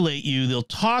manipulate you. They'll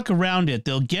talk around it.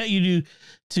 They'll get you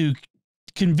to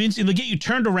convince you. They'll get you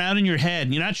turned around in your head,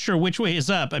 and you're not sure which way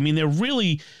is up. I mean, they've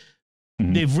really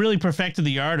perfected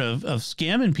the art of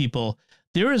scamming people.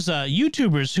 There is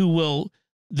YouTubers who will,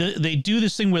 they do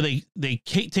this thing where they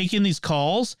take in these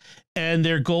calls, and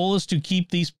their goal is to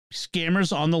keep these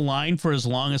scammers on the line for as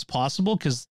long as possible,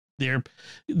 because they're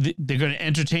going to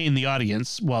entertain the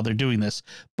audience while they're doing this.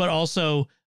 But also,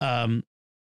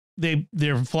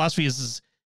 their philosophy is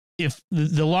if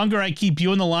the longer I keep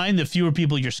you on the line, the fewer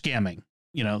people you're scamming.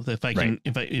 You know, if I can,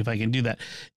 if I can do that.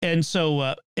 And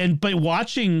so, by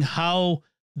watching how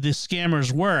the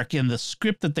scammers work and the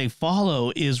script that they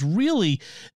follow is really,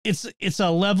 it's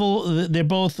a level. They're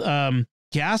both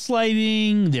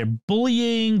gaslighting, they're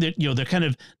bullying, they're kind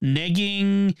of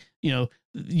negging. You know,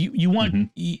 you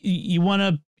want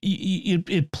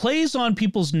it plays on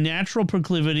people's natural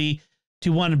proclivity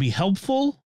to want to be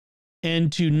helpful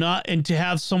and to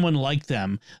have someone like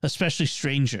them, especially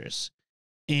strangers,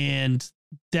 and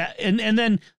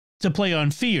then to play on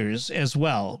fears as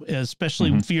well,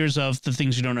 especially fears of the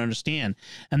things you don't understand.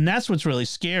 And that's what's really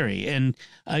scary. And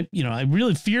I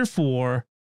really fear for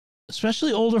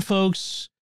especially older folks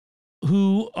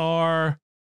who are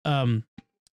a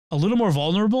little more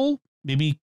vulnerable,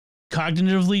 maybe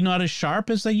cognitively not as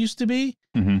sharp as they used to be.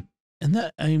 And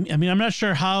that, I mean, I'm not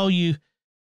sure how you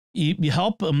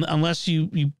help them unless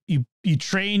you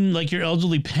train like your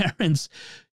elderly parents.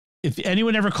 If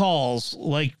anyone ever calls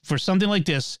like for something like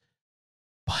this,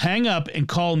 hang up and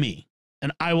call me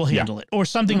and I will handle it, or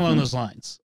something along those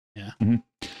lines. Yeah.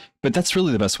 But that's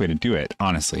really the best way to do it,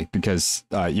 honestly, because,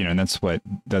 and that's what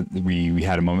we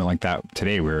had a moment like that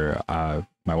today where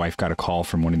my wife got a call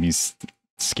from one of these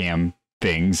scam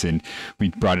things, and we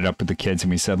brought it up with the kids and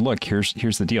we said, look,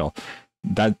 here's the deal,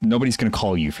 that nobody's going to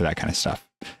call you for that kind of stuff.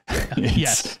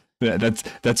 Yes. That's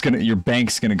your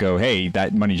bank's gonna go, hey,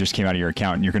 that money just came out of your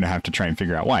account, and you're gonna have to try and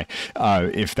figure out why,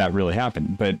 if that really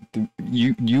happened. But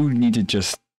you need to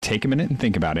just take a minute and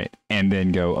think about it, and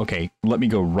then go, okay, let me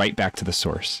go right back to the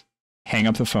source. Hang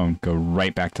up the phone, go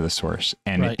right back to the source.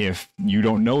 And if you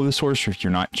don't know the source, or if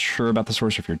you're not sure about the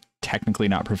source, or if you're technically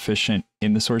not proficient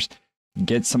in the source,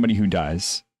 get somebody who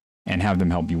does, and have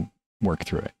them help you work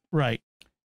through it. Right.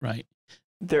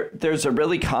 There's a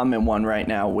really common one right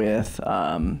now with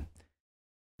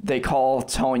they call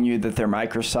telling you that they're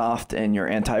Microsoft and your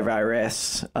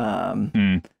antivirus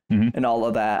and all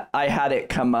of that. I had it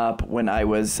come up when I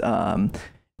was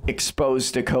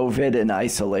exposed to COVID in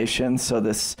isolation. So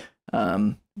this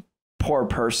poor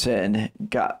person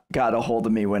got a hold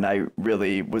of me when I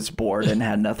really was bored and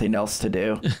had nothing else to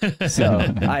do. So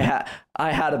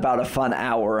I had about a fun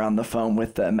hour on the phone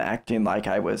with them, acting like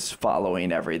I was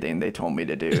following everything they told me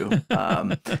to do.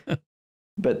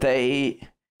 But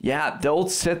they'll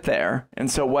sit there. And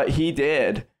so what he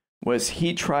did was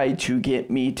he tried to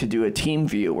get me to do a team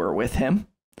viewer with him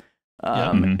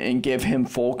and give him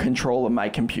full control of my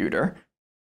computer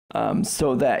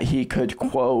so that he could,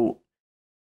 quote,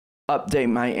 update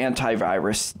my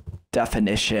antivirus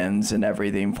definitions and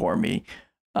everything for me.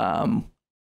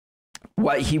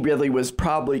 What he really was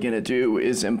probably going to do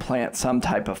is implant some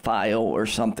type of file or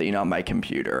something on my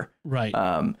computer. Right.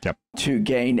 To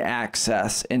gain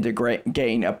access and to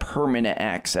gain a permanent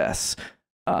access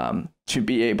to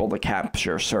be able to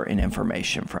capture certain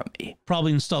information from me.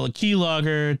 Probably install a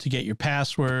keylogger to get your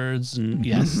passwords. And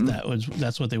yes,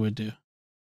 that's what they would do.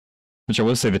 Which I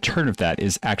will say, the turn of that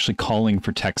is actually calling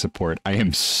for tech support. I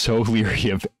am so leery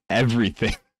of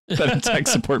everything that a tech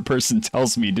support person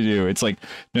tells me to do. It's like,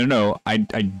 no,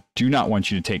 I do not want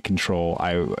you to take control.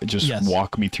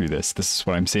 Walk me through this. This is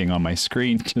what I'm seeing on my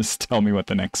screen. Just tell me what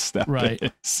the next step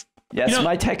is. Yes,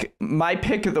 my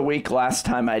pick of the week last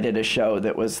time I did a show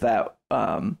that was that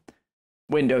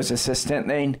Windows Assistant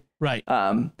thing. Right.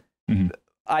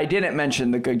 I didn't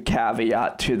mention the good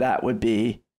caveat to that would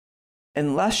be,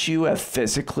 unless you have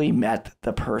physically met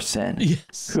the person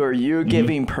who are you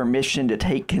giving permission to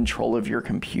take control of your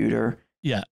computer,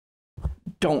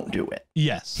 don't do it.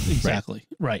 Yes, exactly.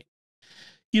 Right.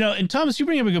 And Thomas, you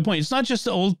bring up a good point. It's not just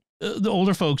the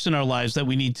older folks in our lives that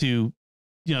we need to,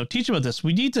 teach about this.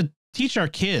 We need to teach our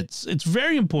kids. It's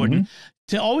very important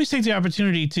to always take the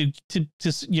opportunity to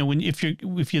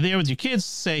if you're there with your kids,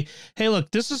 say, hey, look,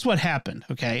 this is what happened.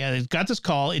 Okay, I got this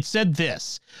call. It said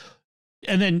this,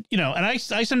 and then and I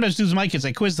sometimes do this with my kids.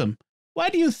 I quiz them. Why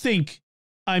do you think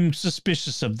I'm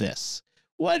suspicious of this?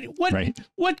 What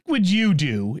would you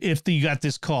do if you got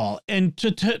this call? And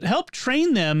to help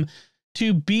train them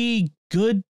to be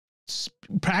good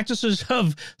practices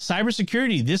of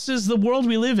cybersecurity. This is the world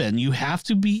we live in. You have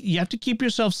to keep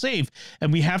yourself safe,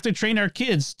 and we have to train our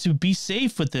kids to be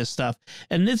safe with this stuff.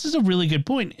 And this is a really good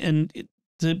point. And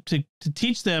to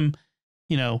teach them,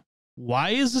 why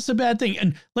is this a bad thing?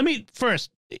 And let me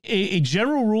first, a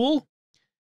general rule: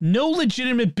 no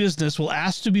legitimate business will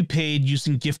ask to be paid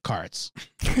using gift cards.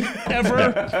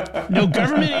 Ever. No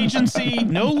government agency,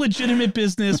 no legitimate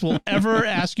business will ever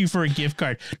ask you for a gift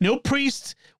card. No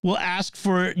priest will ask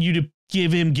for you to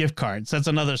give him gift cards. That's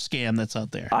another scam that's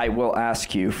out there. I will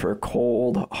ask you for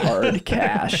cold, hard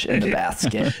cash in the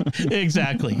basket.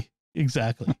 Exactly.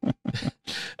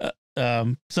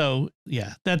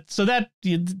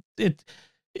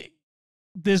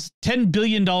 There's $10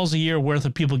 billion a year worth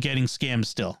of people getting scammed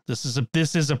still. This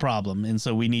is a problem. And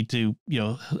so we need to,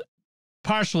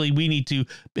 partially we need to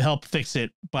help fix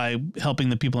it by helping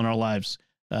the people in our lives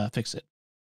fix it.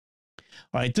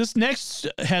 All right. This next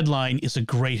headline is a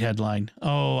great headline.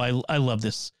 Oh, I love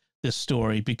this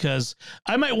story because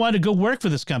I might want to go work for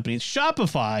this company.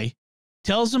 Shopify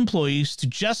tells employees to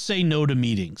just say no to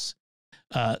meetings.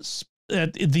 After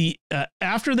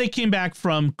they came back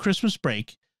from Christmas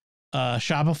break,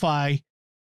 Shopify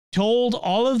told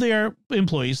all of their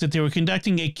employees that they were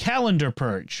conducting a calendar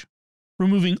purge,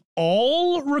 removing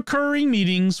all recurring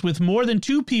meetings with more than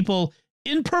 2 people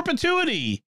in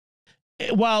perpetuity,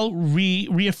 while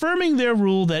reaffirming their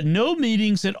rule that no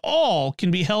meetings at all can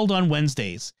be held on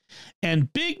Wednesdays,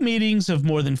 and big meetings of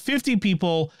more than 50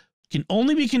 people can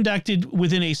only be conducted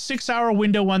within a 6-hour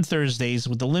window on Thursdays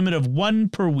with a limit of 1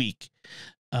 per week.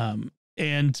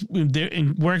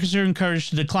 And workers are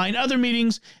encouraged to decline other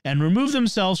meetings and remove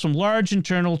themselves from large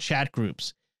internal chat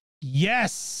groups.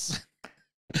 Yes.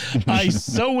 I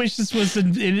so wish this was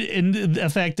in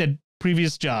effect at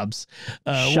previous jobs.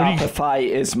 Shopify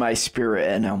is my spirit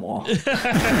animal.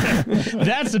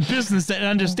 That's a business that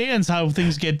understands how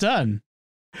things get done.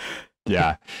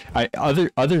 Yeah.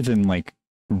 Other than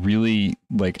really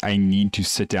I need to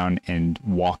sit down and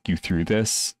walk you through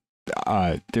this.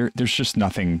 There's just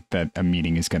nothing that a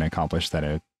meeting is going to accomplish that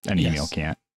an email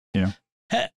can't.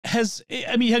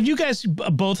 Have you guys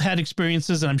both had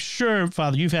experiences, and I'm sure,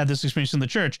 Father, you've had this experience in the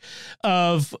church,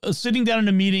 of sitting down in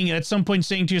a meeting and at some point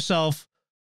saying to yourself,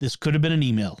 this could have been an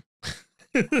email.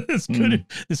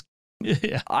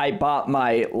 I bought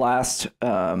my last,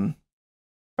 I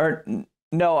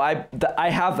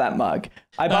have that mug.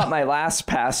 I bought my last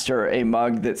pastor a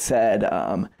mug that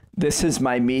said, this is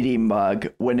my meeting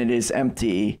mug. When it is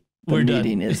empty, the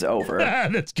meeting is over.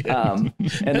 That's good. And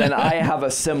then I have a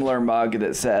similar mug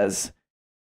that says,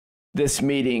 this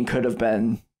meeting could have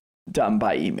been done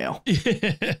by email.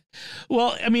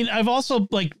 Well, I've also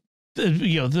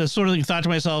the sort of thought to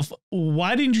myself,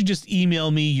 why didn't you just email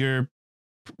me your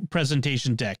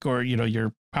presentation deck or,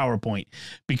 your PowerPoint?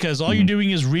 Because all you're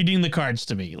doing is reading the cards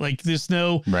to me. There's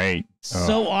no right.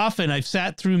 So often I've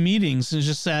sat through meetings and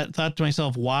just thought to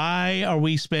myself, why are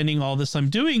we spending all this time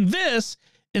doing this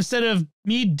instead of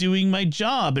me doing my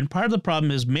job? And part of the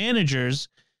problem is managers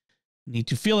need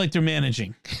to feel like they're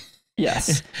managing.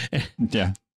 Yes.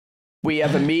 Yeah. We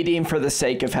have a meeting for the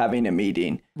sake of having a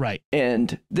meeting. Right.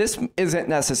 And this isn't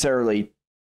necessarily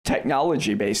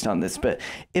technology based on this, but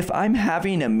if I'm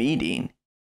having a meeting,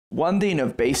 one thing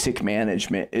of basic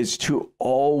management is to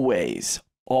always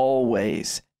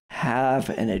have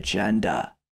an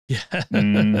agenda. Yeah.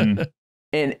 And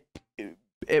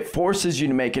it forces you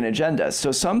to make an agenda.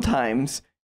 So sometimes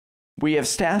we have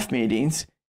staff meetings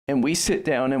and we sit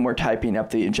down and we're typing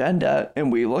up the agenda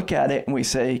and we look at it and we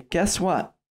say, guess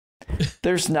what?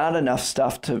 There's not enough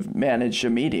stuff to manage a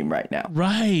meeting right now.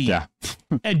 Right. Yeah.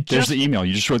 And there's the email.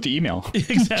 You just wrote the email.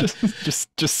 Exactly.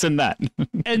 just send that.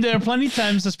 And there are plenty of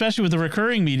times, especially with a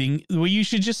recurring meeting, where you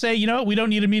should just say, you know what, we don't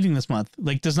need a meeting this month.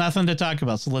 There's nothing to talk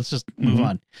about. So let's just move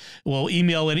on. We'll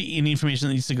email any information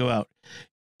that needs to go out.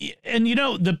 And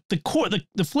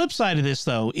the flip side of this,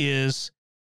 though, is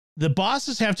the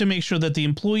bosses have to make sure that the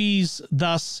employees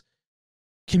thus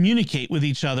communicate with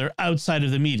each other outside of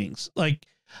the meetings.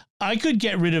 I could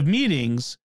get rid of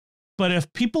meetings, but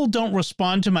if people don't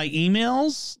respond to my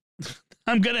emails,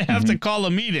 I'm going to have to call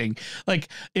a meeting. Like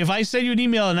if I send you an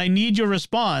email and I need your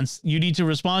response, you need to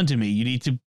respond to me. You need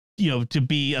to, to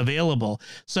be available.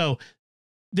 So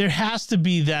there has to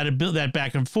be that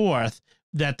back and forth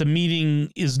that the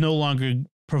meeting is no longer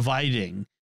providing,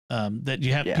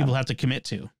 that people have to commit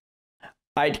to.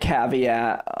 I'd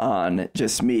caveat on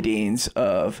just meetings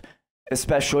of,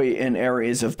 especially in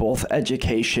areas of both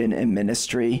education and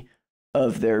ministry,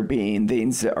 of there being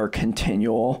things that are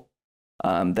continual,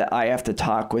 that I have to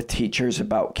talk with teachers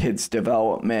about kids'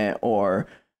 development, or,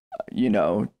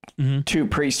 two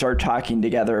priests are talking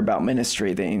together about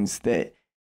ministry things, that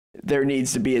there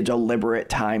needs to be a deliberate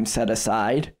time set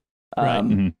aside.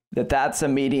 That's a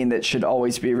meeting that should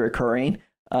always be recurring.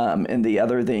 And the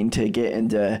other thing, to get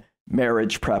into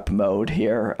marriage prep mode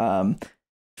here,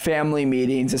 family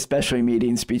meetings, especially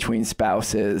meetings between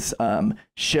spouses,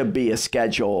 should be a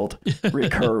scheduled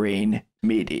recurring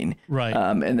meeting. Right.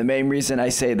 And the main reason I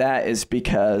say that is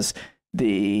because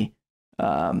the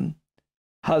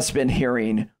husband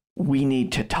hearing, "We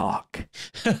need to talk,"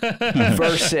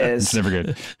 versus never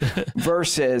good.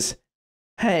 Versus,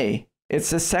 "Hey,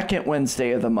 it's the second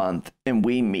Wednesday of the month and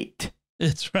we meet."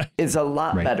 It's right. Is a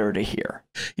lot better to hear.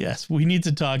 Yes, "we need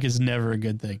to talk" is never a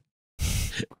good thing.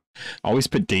 Always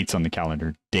put dates on the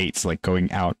calendar. Dates, like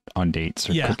going out on dates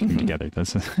or cooking together.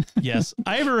 That's yes.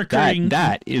 I have a recurring.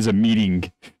 That is a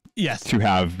meeting. Yes. To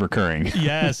have recurring.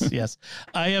 Yes.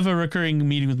 I have a recurring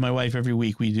meeting with my wife every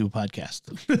week. We do a podcast.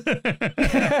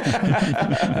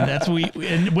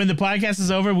 And when the podcast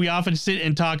is over, we often sit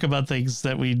and talk about things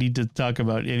that we need to talk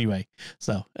about anyway.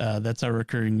 So that's our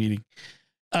recurring meeting.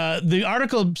 The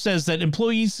article says that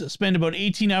employees spend about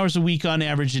 18 hours a week on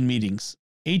average in meetings.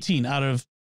 18 out of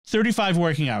 35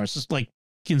 working hours. Just like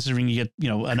considering you get,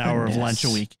 an hour of lunch a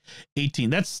week. 18.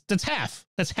 That's half.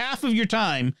 That's half of your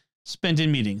time spent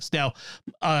in meetings. Now,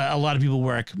 a lot of people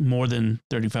work more than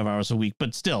 35 hours a week,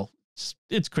 but still,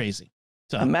 it's crazy.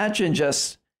 So imagine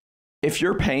just if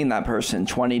you're paying that person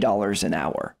 $20 an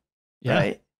hour,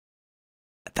 right?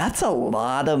 That's a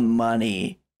lot of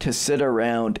money to sit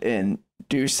around and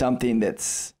do something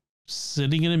that's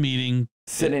sitting in a meeting.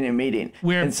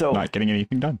 And so not getting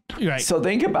anything done. Right. So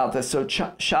think about this. So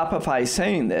Shopify is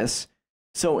saying this.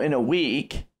 So in a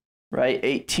week, right?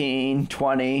 18,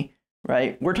 20,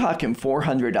 right? We're talking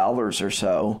 $400 or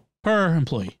so per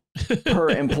employee. Per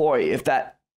employee. If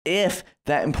that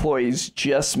employee's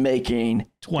just making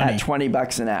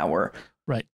 $20 an hour.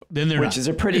 Right. Then which is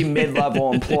a pretty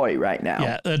mid-level employee right now.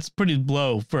 Yeah, that's pretty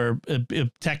low for a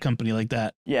tech company like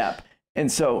that. Yeah. And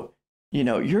so,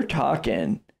 you're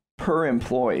talking per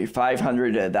employee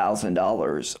 $500 to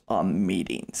 $1,000 on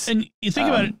meetings. And you think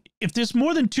about it, if there's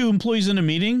more than 2 employees in a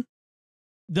meeting,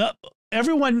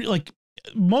 everyone, like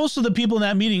most of the people in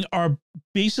that meeting, are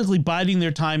basically biding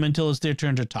their time until it's their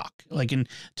turn to talk,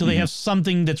 until they have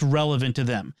something that's relevant to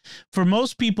them. For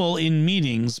most people in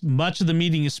meetings, much of the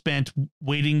meeting is spent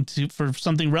waiting for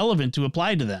something relevant to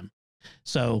apply to them.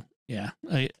 So yeah,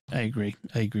 I agree.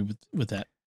 I agree with that.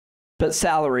 But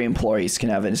salary employees can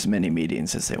have as many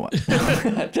meetings as they want.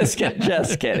 Just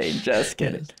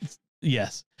kidding.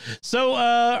 Yes. So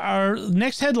our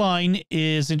next headline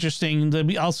is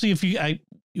interesting. I'll see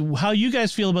how you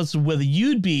guys feel about whether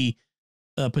you'd be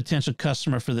a potential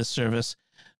customer for this service.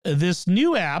 This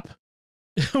new app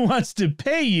wants to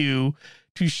pay you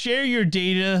to share your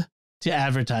data to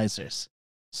advertisers.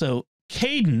 So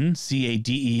Caden,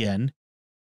 C-A-D-E-N,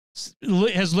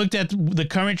 has looked at the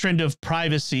current trend of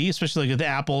privacy, especially with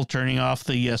Apple turning off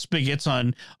the spigots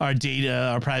on our data,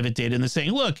 our private data, and they're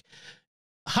saying, look,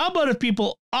 how about if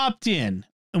people opt in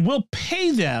and we'll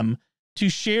pay them to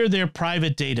share their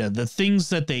private data, the things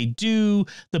that they do,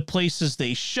 the places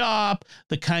they shop,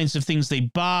 the kinds of things they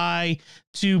buy,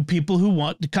 to people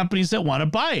the companies that want to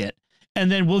buy it. And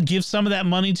then we'll give some of that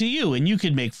money to you, and you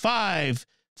can make $5,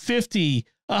 $50,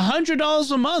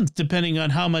 $100 a month, depending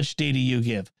on how much data you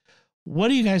give. What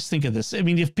do you guys think of this? I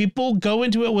mean, if people go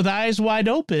into it with eyes wide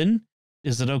open,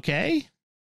 is it okay?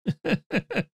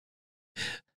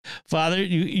 Father,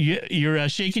 you're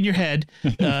shaking your head.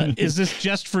 Is this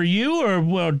just for you,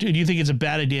 or do you think it's a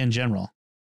bad idea in general?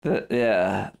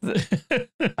 That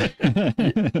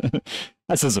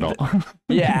says it all.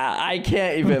 Yeah, I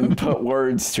can't even put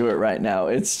words to it right now.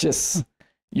 It's just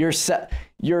you're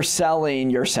selling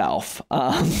yourself,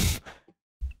 and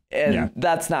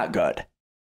that's not good.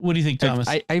 What do you think, Thomas?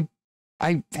 I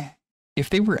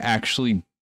if they were actually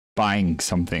buying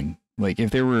something, like if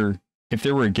there were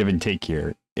a give and take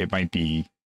here, it might be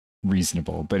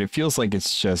reasonable, but it feels like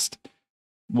it's just,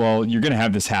 well, you're going to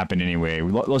have this happen anyway.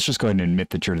 Let's just go ahead and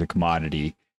admit that you're the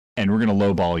commodity, and we're going to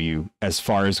lowball you as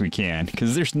far as we can,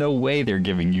 because there's no way they're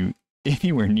giving you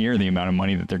anywhere near the amount of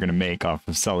money that they're going to make off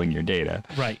of selling your data.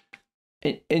 Right.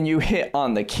 And you hit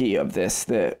on the key of this,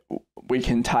 that we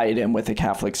can tie it in with the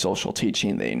Catholic social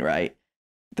teaching thing, right?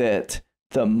 That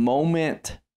the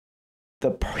moment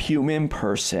the human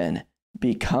person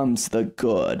becomes the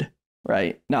good,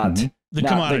 right? Not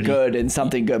the good and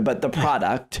something good, but the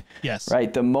product. Yes.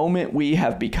 Right. The moment we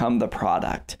have become the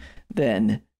product,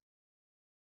 then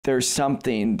there's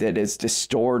something that is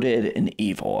distorted and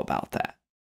evil about that.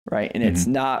 Right. And it's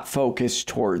not focused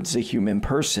towards the human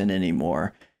person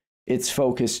anymore. It's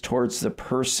focused towards the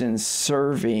person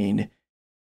serving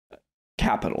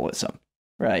capitalism.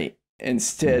 Right.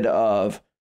 Instead of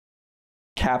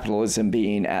capitalism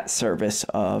being at service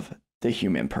of the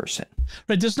human person.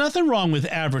 Right. There's nothing wrong with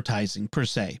advertising per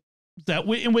se.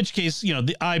 In which case, you know,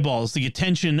 the eyeballs, the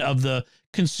attention of the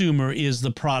consumer is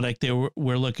the product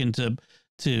we're looking to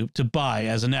buy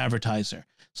as an advertiser.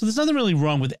 So there's nothing really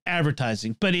wrong with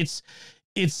advertising, but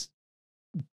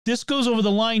this goes over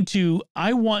the line to,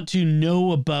 I want to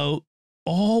know about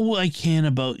all I can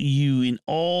about you in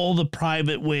all the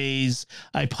private ways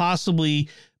I possibly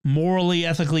morally,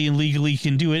 ethically, and legally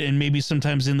can do it, and maybe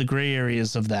sometimes in the gray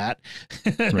areas of that.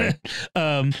 Right.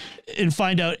 And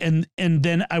find out, and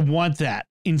then I want that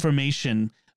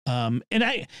information.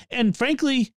 And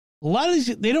frankly, a lot of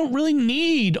these, they don't really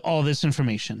need all this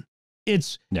information.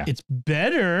 It's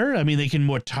better. I mean, they can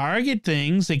more target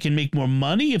things. They can make more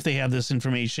money if they have this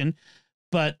information,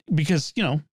 but because, you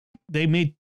know,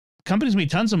 companies made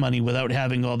tons of money without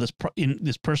having all this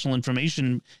this personal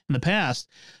information in the past.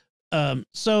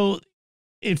 So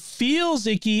it feels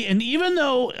icky. And even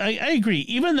though I agree,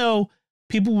 even though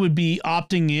people would be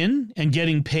opting in and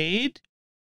getting paid,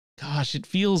 gosh, it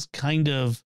feels kind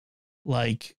of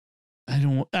like, I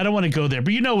don't want to go there,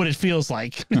 but you know what it feels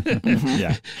like.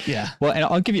 Yeah. Yeah. Well, and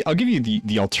I'll give you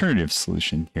the alternative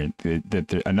solution here.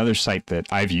 Another site that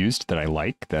I've used that I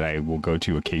like, that I will go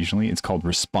to occasionally. It's called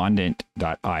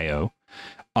respondent.io.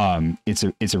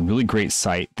 It's a really great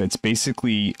site that's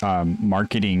basically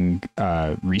marketing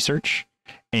research,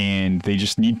 and they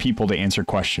just need people to answer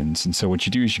questions. And so what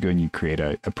you do is you go and you create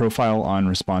a profile on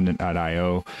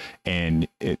respondent.io, and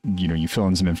you fill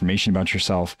in some information about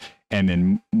yourself, and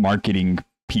then marketing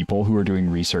people who are doing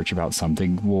research about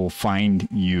something will find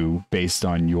you based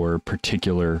on your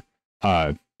particular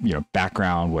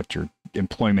background, what your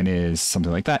employment is,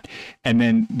 something like that. And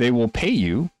then they will pay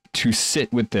you to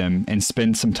sit with them and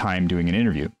spend some time doing an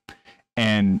interview.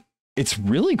 And it's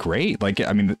really great. Like,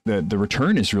 I mean, the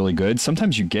return is really good.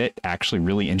 Sometimes you get actually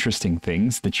really interesting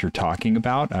things that you're talking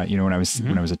about. When I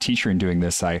was a teacher and doing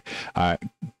this, I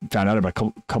found out about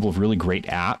a couple of really great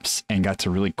apps and got to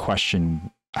really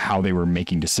question how they were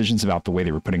making decisions about the way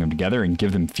they were putting them together and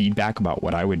give them feedback about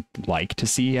what I would like to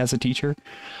see as a teacher.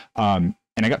 And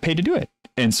I got paid to do it.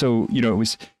 And so,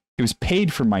 it was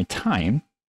paid for my time,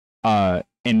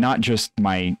 and not just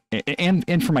my,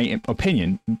 and for my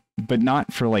opinion, but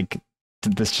not for like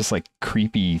this just like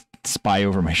creepy spy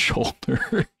over my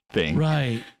shoulder thing.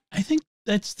 Right. I think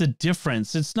that's the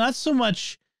difference. It's not so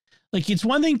much like, it's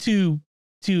one thing to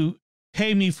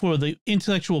pay me for the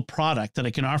intellectual product that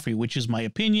I can offer you, which is my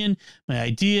opinion, my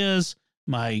ideas,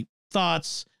 my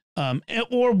thoughts,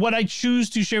 or what I choose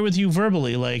to share with you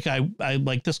verbally. Like I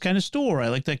like this kind of store. I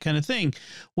like that kind of thing,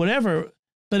 whatever.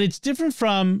 But it's different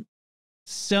from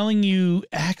selling you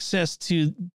access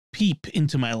to peep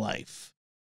into my life,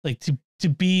 like to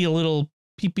be a little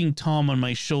peeping Tom on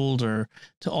my shoulder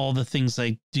to all the things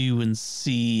I do and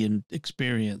see and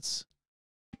experience.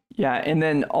 Yeah. And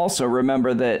then also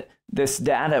remember that this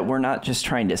data, we're not just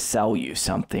trying to sell you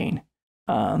something,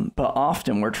 but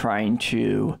often we're trying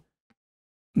to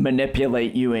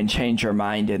manipulate you and change your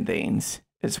mind in things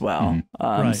as well.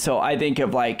 Right. So I think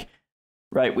of like,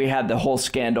 right, we had the whole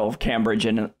scandal of Cambridge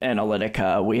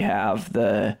Analytica. We have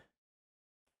the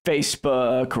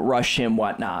Facebook, Russian,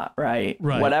 whatnot, right?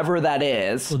 Whatever that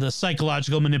is. So the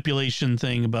psychological manipulation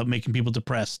thing about making people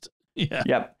depressed. Yeah.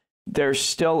 Yep. There's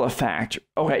still a fact.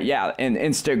 Okay, yeah, in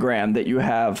Instagram that you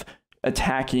have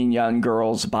attacking young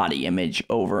girls' body image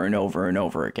over and over and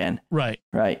over again. Right.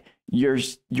 Right.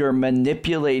 You're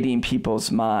manipulating people's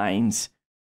minds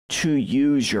to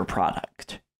use your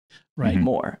product. Right.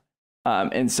 More.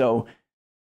 And so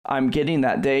I'm getting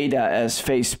that data as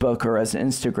Facebook or as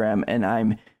Instagram, and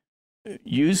I'm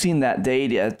using that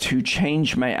data to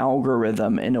change my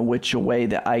algorithm in a way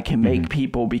that I can make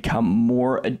people become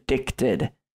more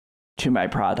addicted to my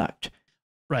product.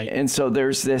 Right. And so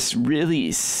there's this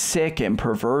really sick and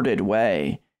perverted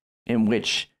way in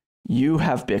which you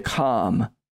have become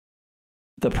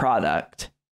the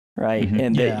product, right?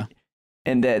 And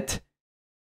that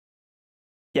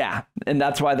Yeah, and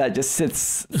that's why that just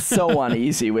sits so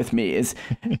uneasy with me is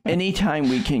anytime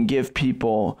we can give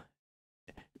people,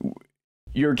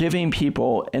 you're giving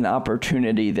people an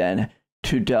opportunity then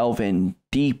to delve in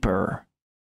deeper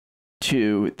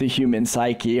to the human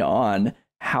psyche on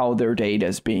how their data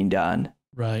is being done.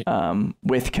 Right.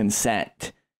 With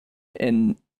consent.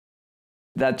 And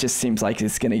that just seems like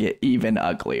it's going to get even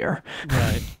uglier.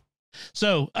 Right.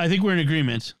 So I think we're in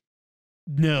agreement.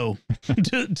 No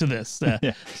to this.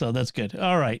 Yeah. So that's good.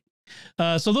 All right.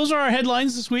 So those are our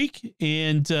headlines this week,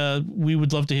 and we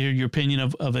would love to hear your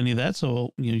opinion of any of that.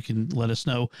 So you can let us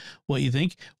know what you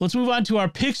think. Let's move on to our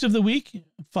picks of the week.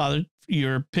 Father,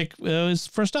 your pick is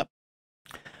first up.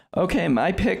 Okay,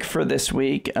 my pick for this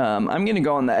week, I'm going to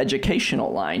go on the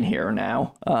educational line here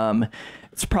now.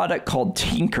 It's a product called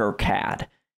Tinkercad.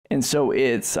 And so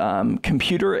it's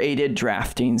computer-aided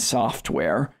drafting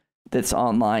software that's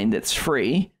online, that's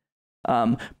free,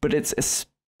 but it's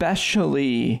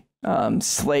especially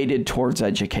slated towards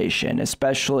education,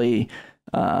 especially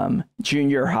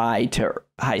junior high to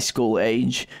high school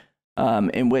age,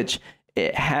 in which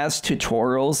it has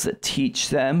tutorials that teach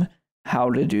them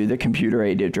how to do the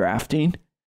computer-aided drafting,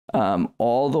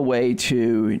 all the way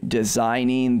to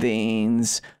designing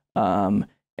things, and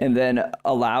then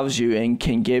allows you and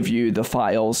can give you the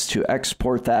files to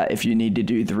export that if you need to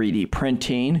do 3D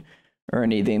printing or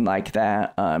anything like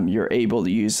that. You're able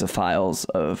to use the files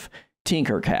of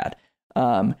Tinkercad.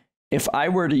 If I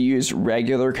were to use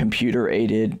regular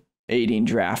aiding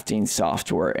drafting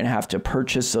software and have to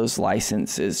purchase those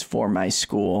licenses for my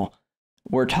school,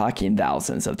 we're talking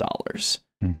thousands of dollars,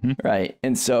 right?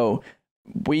 And so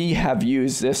we have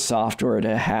used this software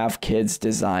to have kids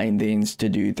design things to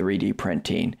do 3D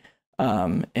printing.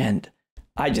 And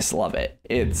I just love it.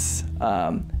 It's,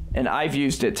 and I've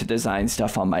used it to design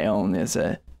stuff on my own as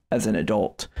an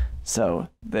adult. So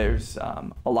there's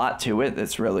a lot to it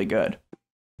that's really good.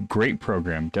 Great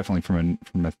program, definitely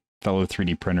from a fellow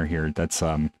 3D printer here. That's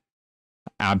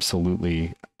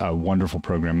absolutely a wonderful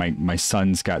program. My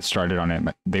sons got started on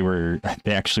it.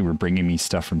 They actually were bringing me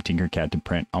stuff from Tinkercad to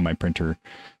print on my printer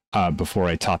before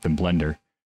I taught them Blender.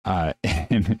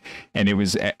 And it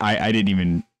was I didn't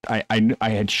even I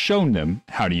had shown them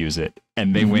how to use it,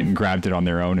 and they went and grabbed it on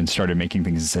their own and started making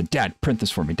things and said, "Dad, print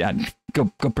this for me. Dad,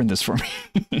 go print this for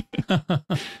me."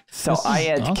 So I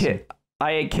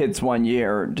had kids one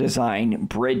year design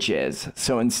bridges.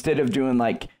 So instead of doing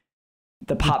like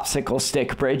the popsicle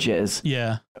stick bridges,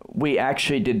 yeah, we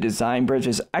actually did design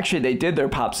bridges. Actually, they did their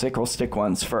popsicle stick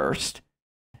ones first,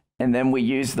 and then we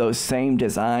used those same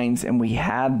designs, and we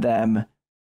had them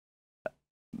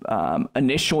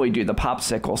initially do the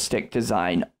popsicle stick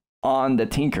design on the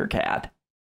Tinkercad,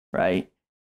 right?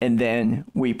 And then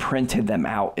we printed them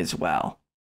out as well.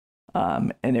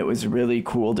 And it was really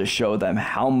cool to show them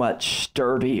how much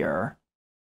sturdier,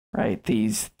 right,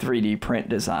 these 3D print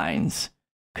designs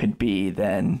could be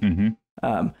than.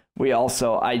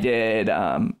 I did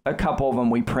a couple of them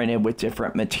we printed with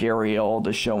different material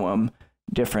to show them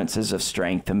differences of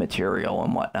strength and material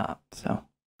and whatnot. So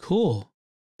cool.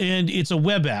 And it's a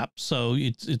web app, so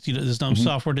it's there's no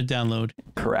software to download.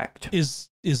 Correct. Is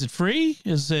it free?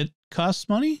 Is it cost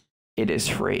money? It is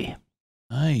free.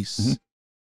 Nice.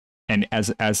 And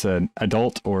as an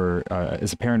adult or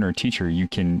as a parent or a teacher, you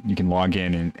can log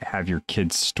in and have your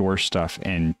kids store stuff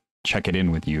and check it in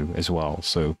with you as well.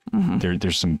 So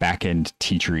there's some back end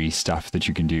teachery stuff that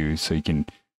you can do. So you can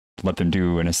let them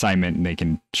do an assignment and they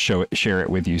can share it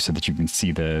with you so that you can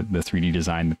see the 3D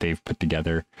design that they've put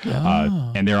together.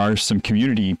 And there are some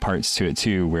community parts to it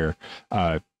too, where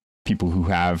people who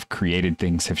have created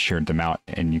things have shared them out,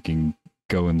 and you can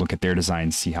go and look at their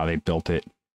designs, see how they built it.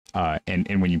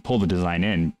 And when you pull the design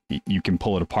in, you can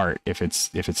pull it apart. If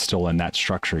it's still in that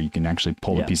structure, you can actually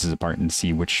pull the pieces apart and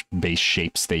see which base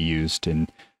shapes they used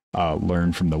and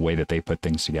learn from the way that they put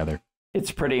things together.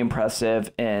 It's pretty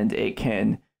impressive, and it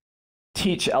can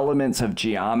teach elements of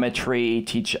geometry,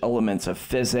 teach elements of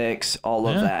physics, all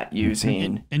of that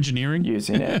using engineering,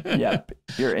 using it. Yep.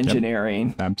 Your engineering.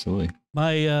 Yep. Absolutely.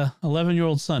 My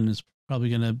 11-year-old son is probably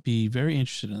going to be very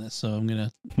interested in this, so I'm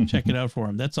going to check it out for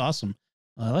him. That's awesome.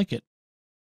 I like it.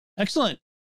 Excellent.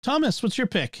 Thomas, what's your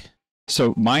pick?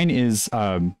 So mine is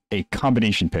a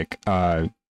combination pick.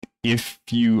 If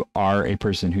you are a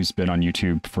person who's been on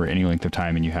YouTube for any length of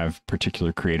time and you have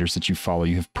particular creators that you follow,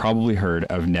 you have probably heard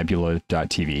of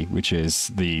Nebula.tv, which is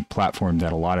the platform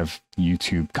that a lot of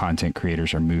YouTube content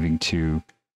creators are moving to,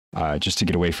 just to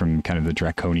get away from kind of the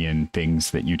draconian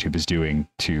things that YouTube is doing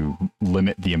to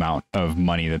limit the amount of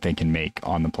money that they can make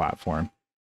on the platform.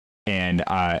 And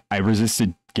I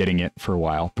resisted getting it for a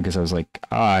while because I was like,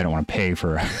 oh, I don't want to pay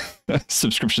for a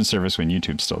subscription service when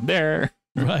YouTube's still there.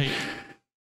 Right.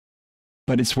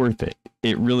 But it's worth it.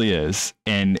 It really is.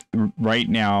 And right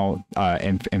now,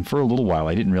 and for a little while,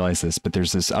 I didn't realize this, but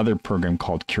there's this other program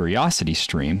called Curiosity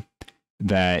Stream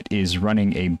that is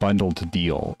running a bundled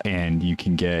deal, and you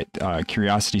can get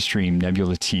Curiosity Stream,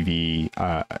 Nebula TV,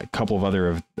 a couple of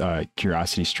other of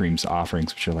Curiosity Stream's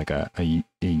offerings, which are like a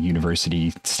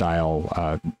university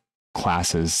style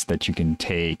classes that you can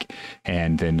take,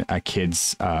 and then a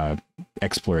kids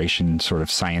exploration sort of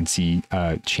sciencey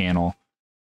channel.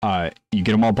 You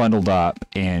get them all bundled up,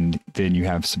 and then you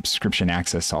have subscription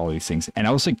access to all these things. And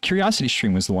I was like, Curiosity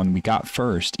Stream was the one we got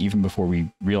first, even before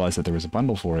we realized that there was a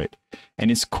bundle for it. And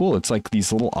it's cool. It's like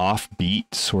these little offbeat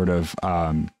sort of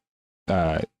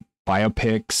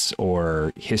biopics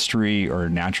or history or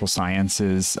natural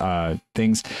sciences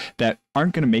things that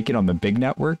aren't going to make it on the big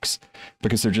networks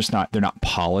because they're not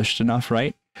polished enough,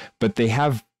 right? But they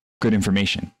have good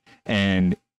information,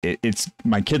 and it's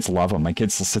my kids love them. My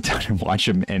kids will sit down and watch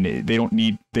them, and they don't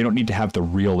need to have the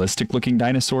realistic looking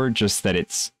dinosaur, just that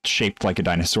it's shaped like a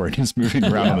dinosaur and is moving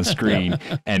around on the screen,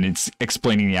 and it's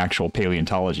explaining the actual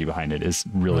paleontology behind it is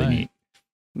really neat.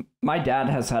 My dad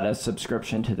has had a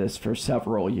subscription to this for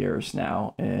several years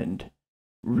now and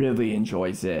really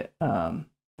enjoys it. You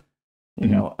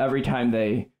know, every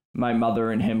time my mother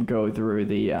and him go through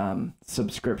the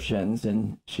subscriptions,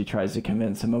 and she tries to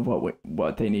convince him of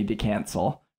what they need to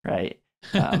cancel. Right.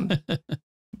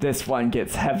 This one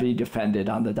gets heavy defended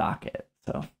on the docket.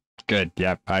 So good.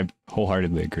 Yeah, I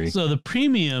wholeheartedly agree. So the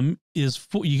premium is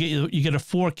you get a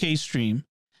 4K stream,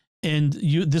 and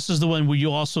this is the one where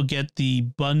you also get the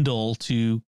bundle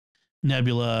to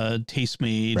Nebula,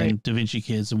 Tastemade, and Da Vinci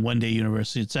Kids, and One Day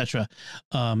University, etc.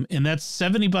 And that's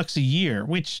 $70 a year,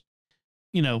 which,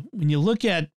 you know, when you look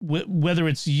at whether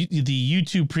it's the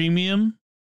YouTube Premium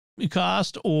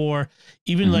cost or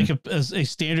even like a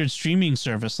standard streaming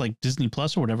service like Disney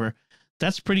Plus or whatever,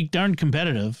 that's pretty darn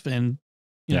competitive. And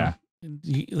you know,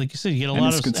 like you said, you get a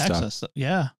lot of access. Stuff.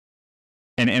 Yeah.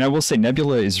 And I will say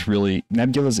Nebula's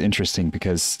interesting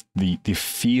because the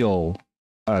feel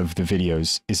of the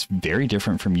videos is very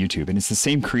different from YouTube, and it's the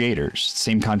same creators,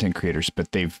 same content creators,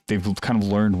 but they've kind of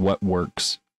learned what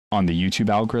works on the YouTube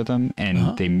algorithm,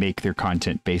 and they make their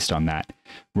content based on that.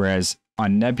 Whereas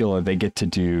on Nebula, they get to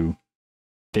do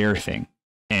their thing,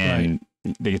 and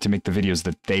they get to make the videos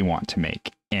that they want to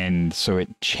make. And so it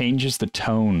changes the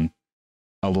tone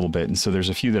a little bit. And so there's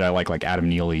a few that I like Adam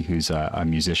Neely, who's a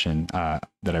musician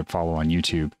that I follow on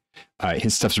YouTube.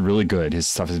 His stuff's really good. His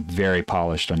stuff is very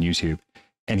polished on YouTube.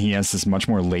 And he has this much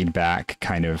more laid back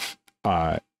kind of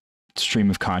stream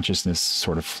of consciousness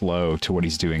sort of flow to what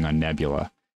he's doing on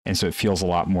Nebula. And so it feels a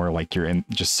lot more like you're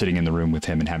just sitting in the room with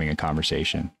him and having a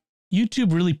conversation.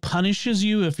 YouTube really punishes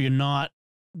you if you're not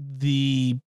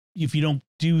if you don't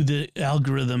do the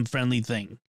algorithm friendly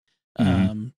thing.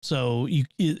 So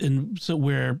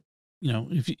where, you know,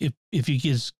 if you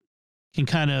guys can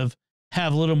kind of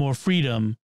have a little more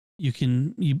freedom, you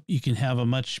can have a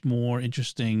much more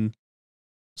interesting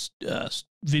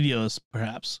videos,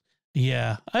 perhaps.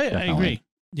 Yeah, I agree.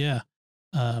 Yeah.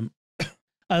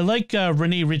 I like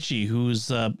Rene Ritchie, who's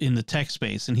in the tech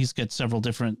space, and he's got several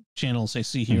different channels I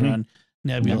see here on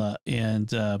Nebula,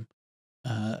 and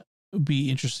would be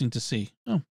interesting to see.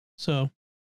 Oh, so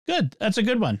good. That's a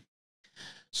good one.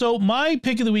 So my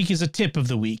pick of the week is a tip of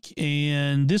the week,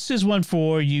 and this is one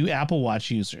for you Apple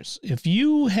Watch users. If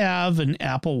you have an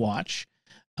Apple Watch,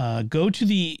 go to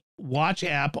the Watch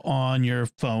app on your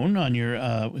phone,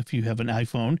 if you have an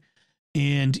iPhone,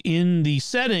 and in the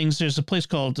settings, there's a place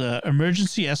called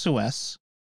Emergency SOS.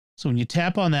 So when you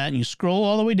tap on that and you scroll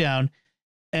all the way down,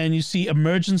 and you see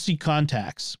emergency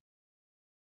contacts.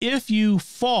 If you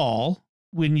fall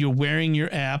when you're wearing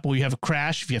your app, or you have a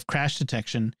crash, if you have crash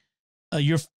detection,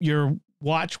 your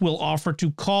watch will offer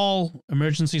to call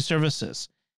emergency services.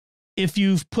 If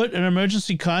you've put an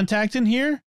emergency contact in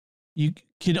here, you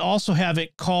could also have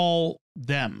it call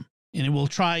them, and it will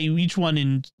try each one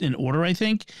in order, I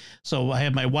think. So I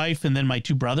have my wife and then my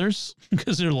two brothers,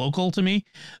 because they're local to me,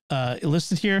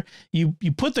 listed here. You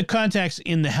put the contacts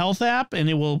in the health app, and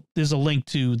there's a link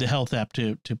to the health app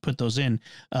to put those in.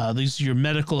 These are your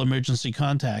medical emergency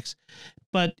contacts.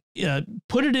 But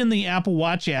put it in the Apple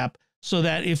Watch app so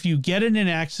that if you get in an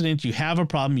accident, you have a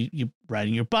problem, you're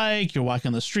riding your bike, you're walking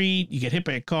on the street, you get hit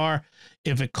by a car.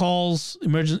 If it calls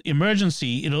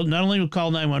emergency, it'll not only call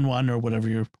 911 or whatever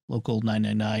your local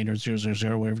 999 or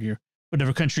 000,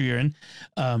 whatever country you're in,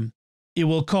 it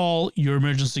will call your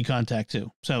emergency contact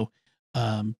too. So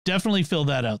definitely fill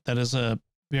that out. That is a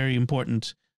very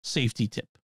important safety tip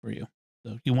for you.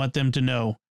 So you want them to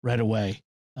know right away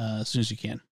as soon as you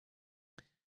can.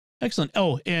 Excellent.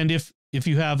 Oh, and if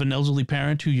you have an elderly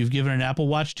parent who you've given an Apple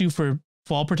Watch to for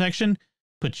fall protection,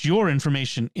 put your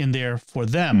information in there for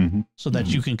them so that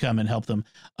you can come and help them.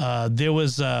 There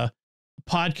was a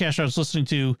podcast I was listening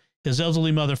to. His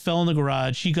elderly mother fell in the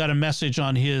garage. He got a message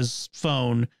on his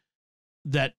phone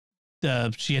that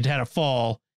she had a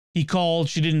fall. He called.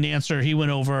 She didn't answer. He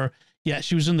went over. Yeah,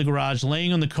 she was in the garage,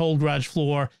 laying on the cold garage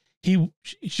floor.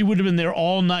 She would have been there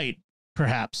all night,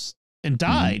 perhaps, and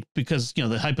died because,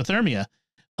 the hypothermia.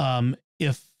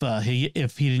 If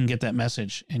he didn't get that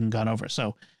message and gone over,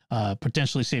 so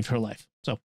potentially saved her life.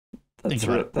 So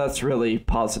that's really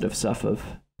positive stuff of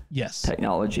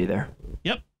technology there.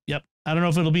 Yep. I don't know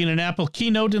if it'll be in an Apple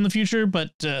keynote in the future,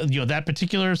 but that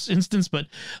particular instance, but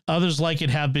others like it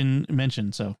have been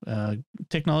mentioned. So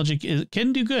technology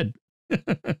can do good.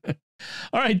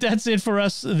 All right, that's it for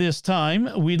us this time.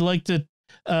 We'd like to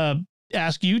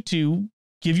ask you to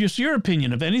give us your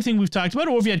opinion of anything we've talked about,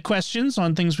 or if you had questions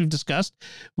on things we've discussed,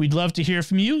 we'd love to hear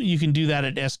from you. You can do that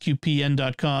at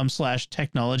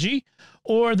sqpn.com/technology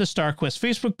or the StarQuest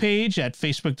Facebook page at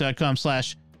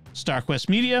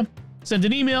facebook.com/StarQuestMedia. Send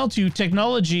an email to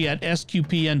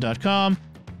technology@sqpn.com.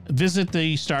 Visit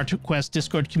the StarQuest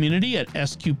Discord community at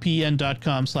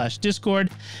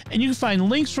sqpn.com/Discord. And you can find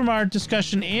links from our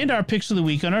discussion and our picks of the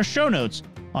week on our show notes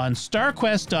on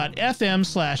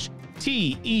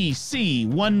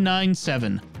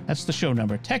starquest.fm/TEC197. That's the show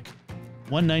number, Tech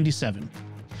 197.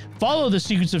 Follow the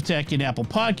Secrets of Tech in Apple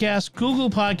Podcasts, Google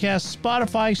Podcasts,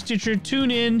 Spotify, Stitcher,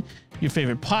 TuneIn, your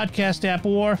favorite podcast app,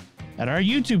 or at our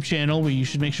YouTube channel, where you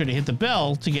should make sure to hit the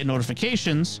bell to get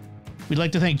notifications. We'd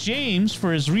like to thank James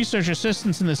for his research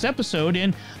assistance in this episode.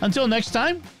 And until next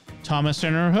time, Thomas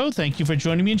Sanjurjo, thank you for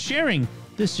joining me and sharing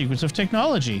the Secrets of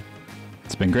Technology.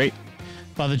 It's been great.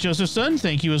 Father Joseph Sun,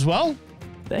 thank you as well.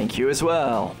 Thank you as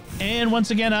well. And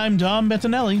once again, I'm Dom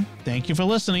Bettinelli. Thank you for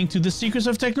listening to the Secrets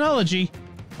of Technology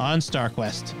on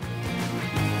StarQuest.